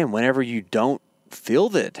 man, whenever you don't fill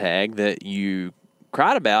that tag that you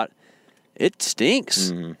cried about, it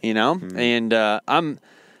stinks, you know? And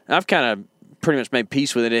I've kind of pretty much made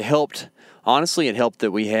peace with it. It helped. Honestly, it helped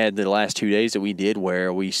that we had the last 2 days that we did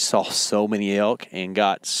where we saw so many elk and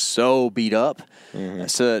got so beat up.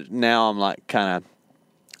 So now I'm like kind of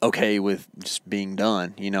okay with just being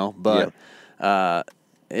done, you know, but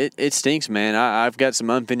it stinks, man. I've got some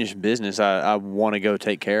unfinished business I want to go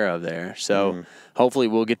take care of there. So hopefully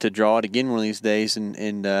we'll get to draw it again one of these days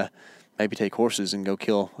and maybe take horses and go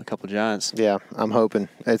kill a couple giants. Yeah, I'm hoping.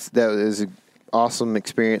 That was an awesome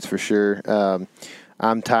experience for sure.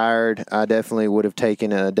 I'm tired. I definitely would have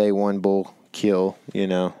taken a day one bull kill, you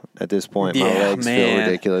know, at this point. My legs feel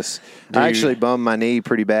ridiculous. Dude. I actually bummed my knee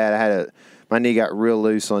pretty bad. My knee got real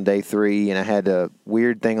loose on day 3, and I had a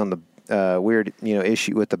weird thing on the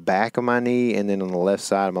issue with the back of my knee and then on the left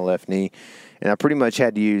side of my left knee. And I pretty much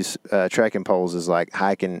had to use trekking poles as like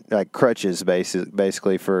hiking, like crutches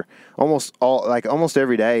basically for almost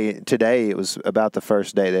every day. Today, it was about the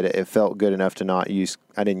first day that it felt good enough to not use.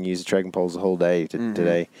 I didn't use the trekking poles the whole day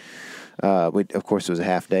today. Of course, it was a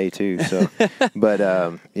half day too. So,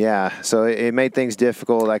 but yeah, so it made things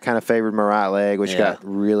difficult. I kind of favored my right leg, which got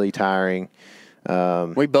really tiring.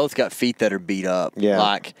 We both got feet that are beat up. Yeah.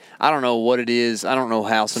 Like, I don't know what it is. I don't know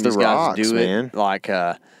how some of these guys do it. Like,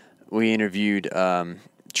 we interviewed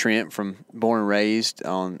Trent from Born and Raised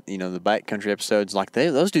on, the backcountry episodes. Like,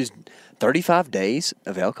 those dudes, 35 days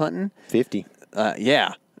of elk hunting. 50.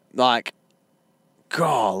 Yeah. Like,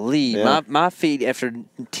 golly. Yeah. My feet, after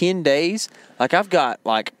 10 days, like, I've got,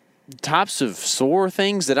 like, types of sore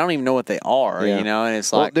things that I don't even know what they are, and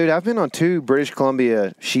it's like... Well, dude, I've been on 2 British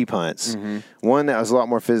Columbia sheep hunts. Mm-hmm. One that was a lot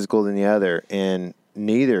more physical than the other, and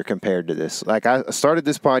neither compared to this. Like, I started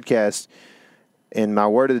this podcast, and my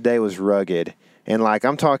word of the day was rugged. And, like,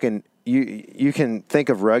 I'm talking... You can think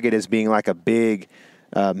of rugged as being like a big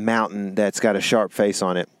mountain that's got a sharp face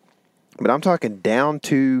on it. But I'm talking down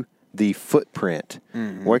to the footprint,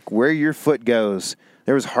 where your foot goes.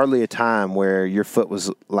 There was hardly a time where your foot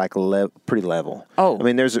was like pretty level. Oh, I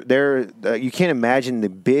mean, you can't imagine the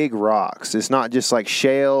big rocks. It's not just like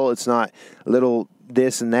shale. It's not little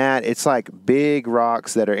this and that. It's like big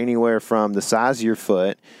rocks that are anywhere from the size of your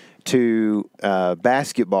foot to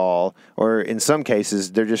basketball, or in some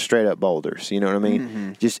cases, they're just straight up boulders. You know what I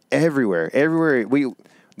mean? Just everywhere.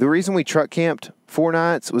 The reason we truck camped 4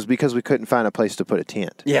 nights was because we couldn't find a place to put a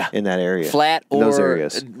tent in that area. Flat in or those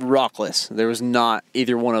areas. Rockless. There was not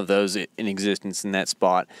either one of those in existence in that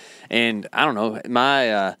spot. And I don't know,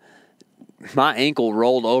 my ankle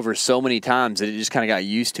rolled over so many times that it just kind of got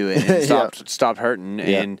used to it and stopped hurting.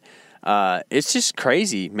 Yeah. And it's just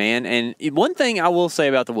crazy, man. And one thing I will say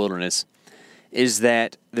about the wilderness is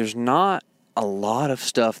that there's not a lot of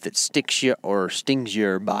stuff that sticks you or stings you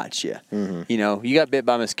or bites you. You got bit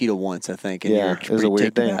by a mosquito once, I think, and you're pretty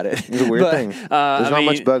ticked about it. It's a weird thing. There's not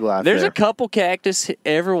much bug life There's there. a couple cactus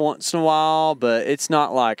every once in a while, but it's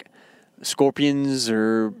not like scorpions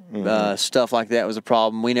or stuff like that was a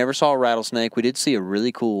problem. We never saw a rattlesnake. We did see a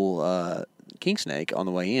really cool king snake on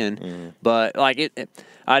the way in, but like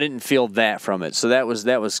I didn't feel that from it. So that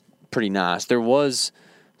was pretty nice. There was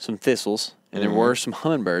some thistles. And there were some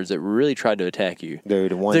hummingbirds that really tried to attack you.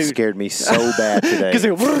 Dude, one scared me so bad today. Because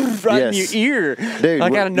they were right in your ear. Dude,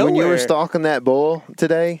 like out of nowhere. When you were stalking that bull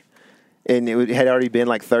today, and it had already been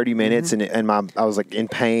like 30 minutes, and I was like in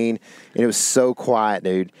pain, and it was so quiet,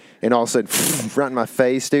 dude. And all of a sudden, right in my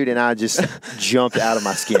face, dude, and I just jumped out of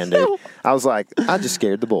my skin, dude. I was like, I just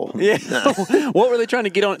scared the bull. Yeah. What were they trying to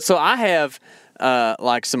get on? So I have...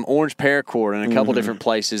 like some orange paracord in a couple different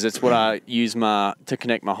places. That's what I use to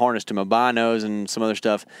connect my harness to my binos and some other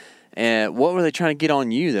stuff. And what were they trying to get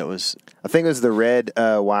on you that was... I think it was the red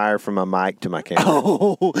wire from my mic to my camera.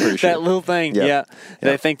 Oh, that little thing. Yep. Yeah.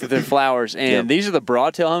 They think that they're flowers. And these are the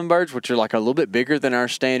broadtail hummingbirds, which are like a little bit bigger than our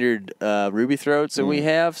standard ruby throats that we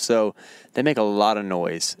have. So they make a lot of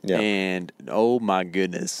noise. Yep. And, oh, my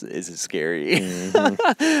goodness, is it scary.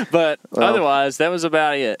 But otherwise, that was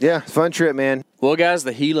about it. Yeah, fun trip, man. Well, guys,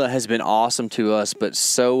 the Gila has been awesome to us, but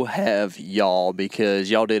so have y'all, because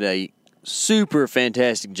y'all did a super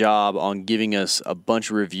fantastic job on giving us a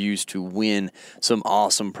bunch of reviews to win some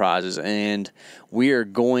awesome prizes, and we are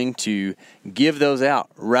going to give those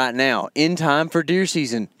out right now in time for deer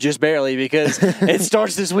season, just barely, because it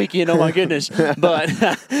starts this weekend. Oh my goodness. But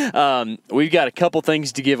we've got a couple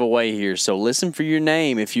things to give away here, so listen for your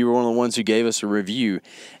name if you were one of the ones who gave us a review,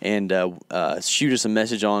 and shoot us a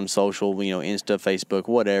message on social, Insta, Facebook,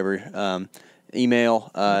 whatever. Email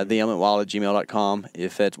theelementwild@gmail.com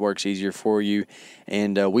if that works easier for you,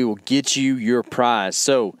 and we will get you your prize.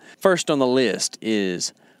 So first on the list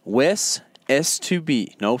is Wes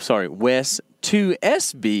S2B. No, sorry, Wes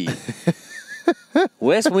 2SB.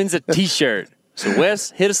 Wes wins a T-shirt. So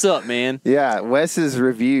Wes, hit us up, man. Yeah, Wes's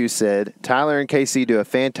review said, Tyler and KC do a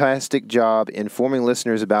fantastic job informing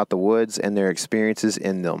listeners about the woods and their experiences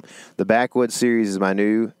in them. The Backwoods series is my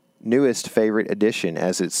newest favorite addition,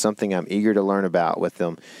 as it's something I'm eager to learn about with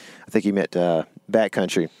them. I think he meant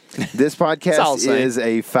backcountry. This podcast is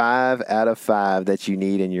a 5 out of 5 that you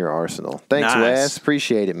need in your arsenal. Thanks, Nice. Wes.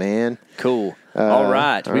 Appreciate it, man. Cool. All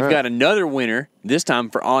right. We've got another winner, this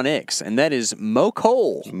time for Onyx, and that is Mo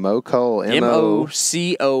Cole. Mo Cole. Mocole.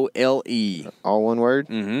 All one word?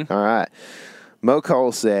 Mm-hmm. All right. Mo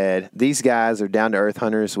Cole said, these guys are down-to-earth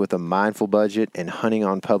hunters with a mindful budget and hunting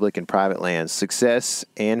on public and private lands. Success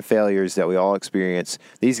and failures that we all experience.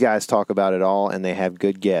 These guys talk about it all, and they have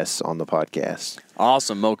good guests on the podcast.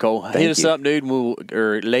 Awesome, Mo Cole. Hit us up, dude,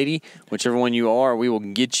 or lady, whichever one you are. We will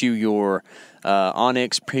get you your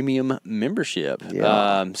Onyx Premium membership.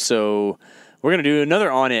 Yeah. So we're going to do another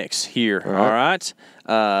Onyx here, all right?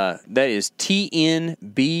 That is TNBRYAN.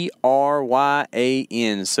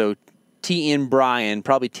 So TN Bryan,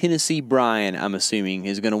 probably Tennessee Bryan, I'm assuming,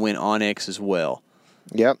 is going to win Onyx as well.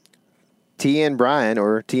 Yep. TN Bryan,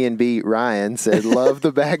 or TNB Ryan, said, love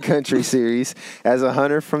the Backcountry series. As a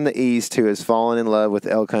hunter from the East who has fallen in love with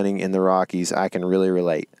elk hunting in the Rockies, I can really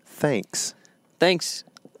relate. Thanks. Thank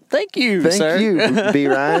you, sir. Thank you, B.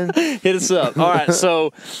 Ryan. Hit us up. All right,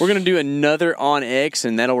 so we're going to do another Onyx,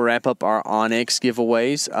 and that'll wrap up our Onyx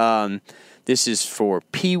giveaways. This is for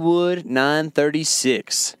P-Wood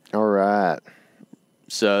 936. All right.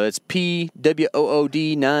 So that's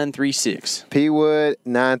PWOOD 936. P-Wood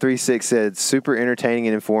 936 said, super entertaining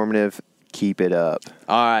and informative. Keep it up.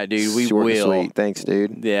 All right, dude. We Short will. and sweet. Thanks,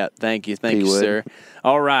 dude. Yeah, thank you, P-Wood. sir.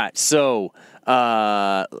 All right, so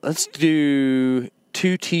let's do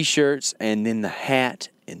 2 T-shirts and then the hat,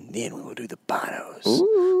 and then we will do the binos.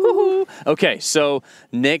 Ooh. Okay, so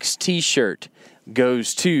next T-shirt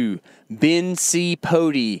goes to Ben C.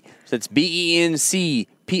 Pody. So that's BENCPODY.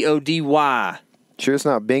 Sure it's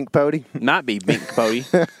not Bink Pody? Might be Bink Pody.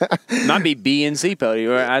 Might be BNC Pody.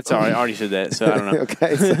 That's all right. I already said that, so I don't know.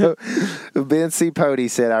 Okay, so Ben C. Pody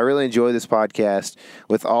said, I really enjoy this podcast.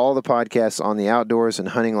 With all the podcasts on the outdoors and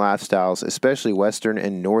hunting lifestyles, especially Western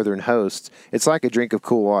and Northern hosts, it's like a drink of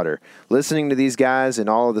cool water. Listening to these guys and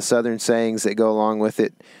all of the Southern sayings that go along with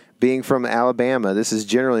it, being from Alabama, this is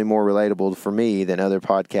generally more relatable for me than other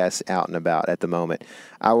podcasts out and about at the moment.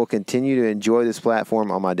 I will continue to enjoy this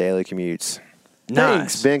platform on my daily commutes.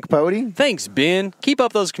 Nice. Thanks, Ben Pody. Thanks, Ben. Keep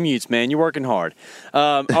up those commutes, man. You're working hard.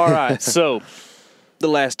 All right, so the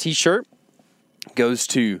last T-shirt goes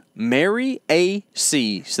to Mary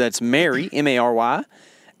A.C. So that's Mary, M-A-R-Y,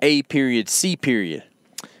 A.C.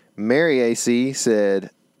 Mary A.C. said,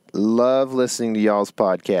 love listening to y'all's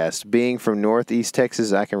podcast. Being from Northeast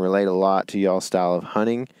Texas, I can relate a lot to y'all's style of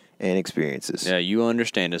hunting and experiences. Yeah, you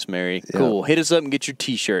understand us, Mary. Cool. Hit us up and get your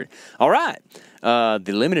T-shirt. All right.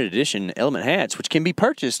 The limited edition Element hats, which can be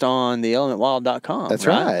purchased on theelementwild.com. That's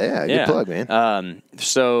right. Yeah, good plug, man.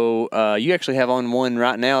 So you actually have on one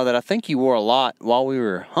right now that I think you wore a lot while we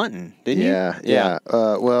were hunting, didn't you? Yeah.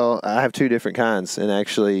 Well, I have 2 different kinds, and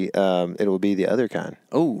actually it will be the other kind.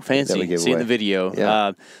 Oh, fancy. See in the video.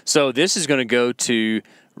 Yeah. So this is going to go to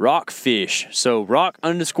Rockfish. So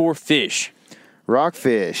rock_fish.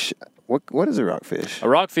 Rockfish. What is a rockfish? A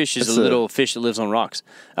rockfish is a little fish that lives on rocks.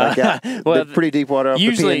 Well, pretty deep water off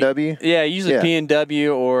usually, the PNW? Yeah, usually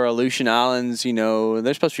PNW or Aleutian Islands,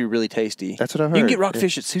 they're supposed to be really tasty. That's what I've heard. You can get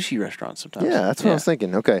rockfish at sushi restaurants sometimes. Yeah, that's what I was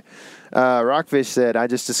thinking. Okay. Rockfish said, I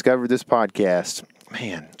just discovered this podcast.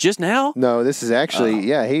 Man. Just now? No, this is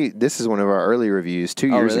actually, this is one of our early reviews 2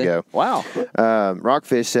 years ago. Wow.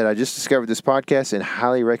 Rockfish said, I just discovered this podcast and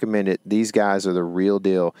highly recommend it. These guys are the real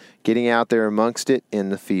deal. Getting out there amongst it in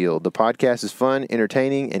the field. The podcast is fun,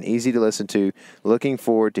 entertaining, and easy to listen to. Looking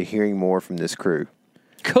forward to hearing more from this crew.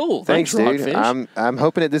 Cool. Thanks, dude. Rockfish. I'm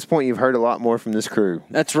hoping at this point you've heard a lot more from this crew.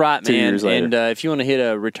 That's right, 2 man. years later. And if you want to hit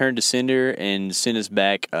a return to sender and send us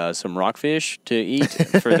back some rockfish to eat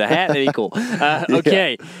for the hat, that'd be cool.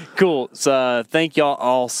 Okay, cool. So thank y'all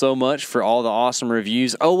all so much for all the awesome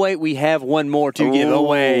reviews. Oh, wait, we have one more to give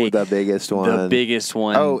away. The biggest one. The biggest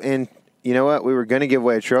one. Oh, and you know what? We were going to give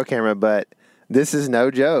away a trail camera, but this is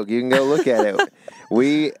no joke. You can go look at it.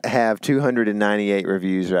 We have 298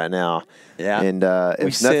 reviews right now. Yeah. And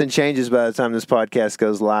if nothing changes by the time this podcast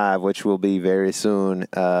goes live, which will be very soon,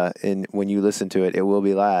 and when you listen to it, it will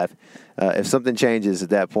be live. If something changes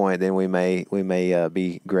at that point, then we may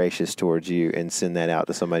be gracious towards you and send that out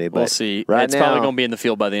to somebody. But we'll see. Right it's now, probably going to be in the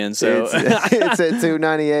field by then. So it's at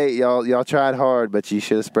 298. Y'all tried hard, but you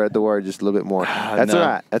should have spread the word just a little bit more. That's all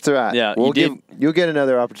right. That's all right. Yeah, you'll get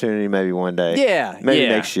another opportunity maybe one day. Yeah, maybe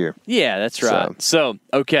next year. Yeah, that's right. So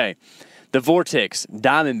okay. The Vortex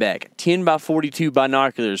Diamondback 10x42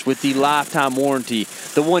 binoculars with the lifetime warranty.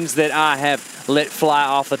 The ones that I have let fly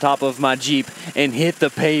off the top of my Jeep and hit the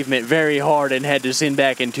pavement very hard and had to send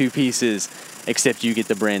back in 2 pieces. Except you get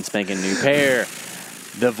the brand spanking new pair.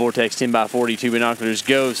 The Vortex 10x42 binoculars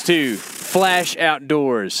goes to Flash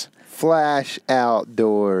Outdoors. Flash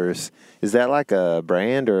Outdoors. Is that like a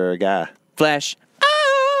brand or a guy? Flash.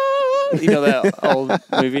 You know that old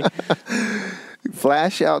movie?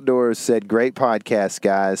 Flash Outdoors said, great podcast,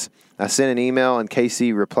 guys. I sent an email and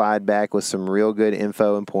Casey replied back with some real good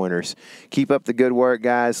info and pointers. Keep up the good work,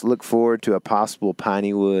 guys. Look forward to a possible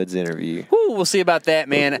Piney Woods interview. Ooh, we'll see about that,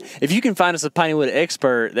 man. If you can find us a Piney Wood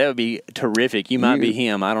expert, that would be terrific. You might be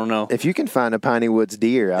him. I don't know. If you can find a Piney Woods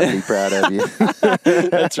deer, I'd be proud of you.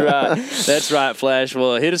 That's right. That's right, Flash.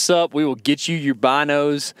 Well, hit us up. We will get you your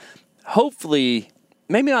binos. Hopefully,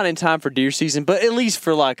 maybe not in time for deer season, but at least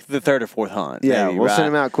for like the 3rd or 4th hunt. Yeah, maybe, we'll right? send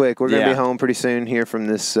them out quick. We're going to be home pretty soon here from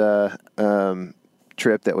this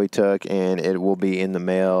trip that we took, and it will be in the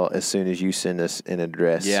mail as soon as you send us an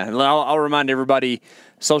address. Yeah, and I'll remind everybody,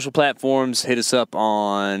 social platforms, hit us up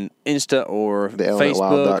on Insta or Facebook.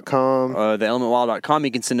 TheElementWild.com. TheElementWild.com.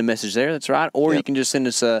 You can send a message there, that's right. Or you can just send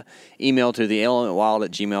us an email to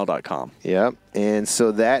TheElementWild@gmail.com. Yep. And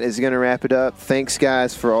so that is going to wrap it up. Thanks,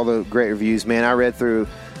 guys, for all the great reviews. Man,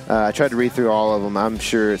 I tried to read through all of them. I'm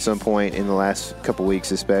sure at some point in the last couple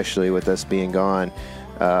weeks, especially with us being gone,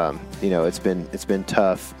 it's been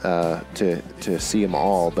tough to see them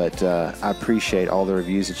all. But I appreciate all the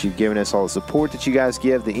reviews that you've given us, all the support that you guys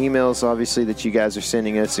give, the emails, obviously, that you guys are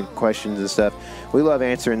sending us and questions and stuff. We love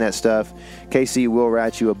answering that stuff. Casey will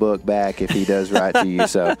write you a book back if he does write to you.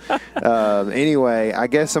 So anyway, I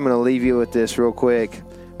guess I'm going to leave you with this real quick.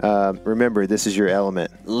 Remember, this is your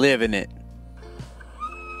element. Living it.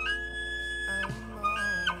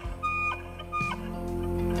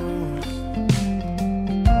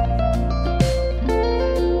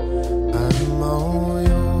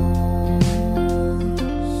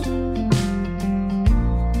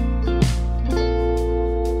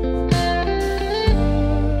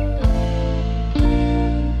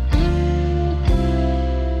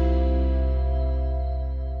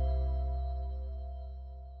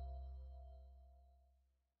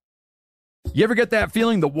 You ever get that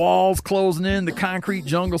feeling the walls closing in, the concrete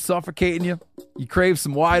jungle suffocating you? You crave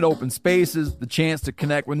some wide open spaces, the chance to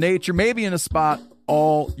connect with nature, maybe in a spot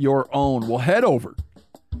all your own. Well, head over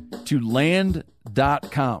to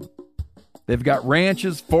land.com. They've got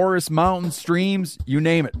ranches, forests, mountains, streams, you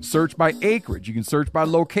name it. Search by acreage. You can search by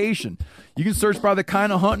location. You can search by the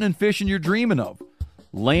kind of hunting and fishing you're dreaming of.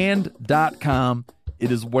 Land.com.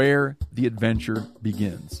 It is where the adventure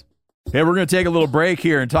begins. Hey, we're going to take a little break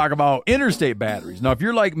here and talk about interstate batteries. Now, if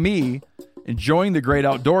you're like me, enjoying the great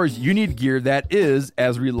outdoors, you need gear that is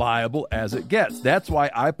as reliable as it gets. That's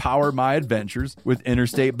why I power my adventures with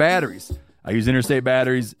interstate batteries. I use interstate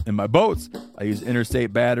batteries in my boats. I use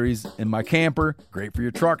interstate batteries in my camper. Great for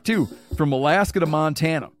your truck, too. From Alaska to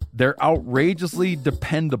Montana, they're outrageously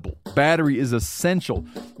dependable. Battery is essential.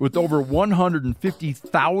 With over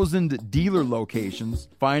 150,000 dealer locations,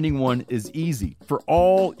 finding one is easy. For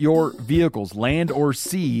all your vehicles, land or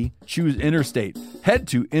sea, choose Interstate. Head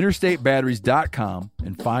to interstatebatteries.com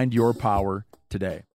and find your power today.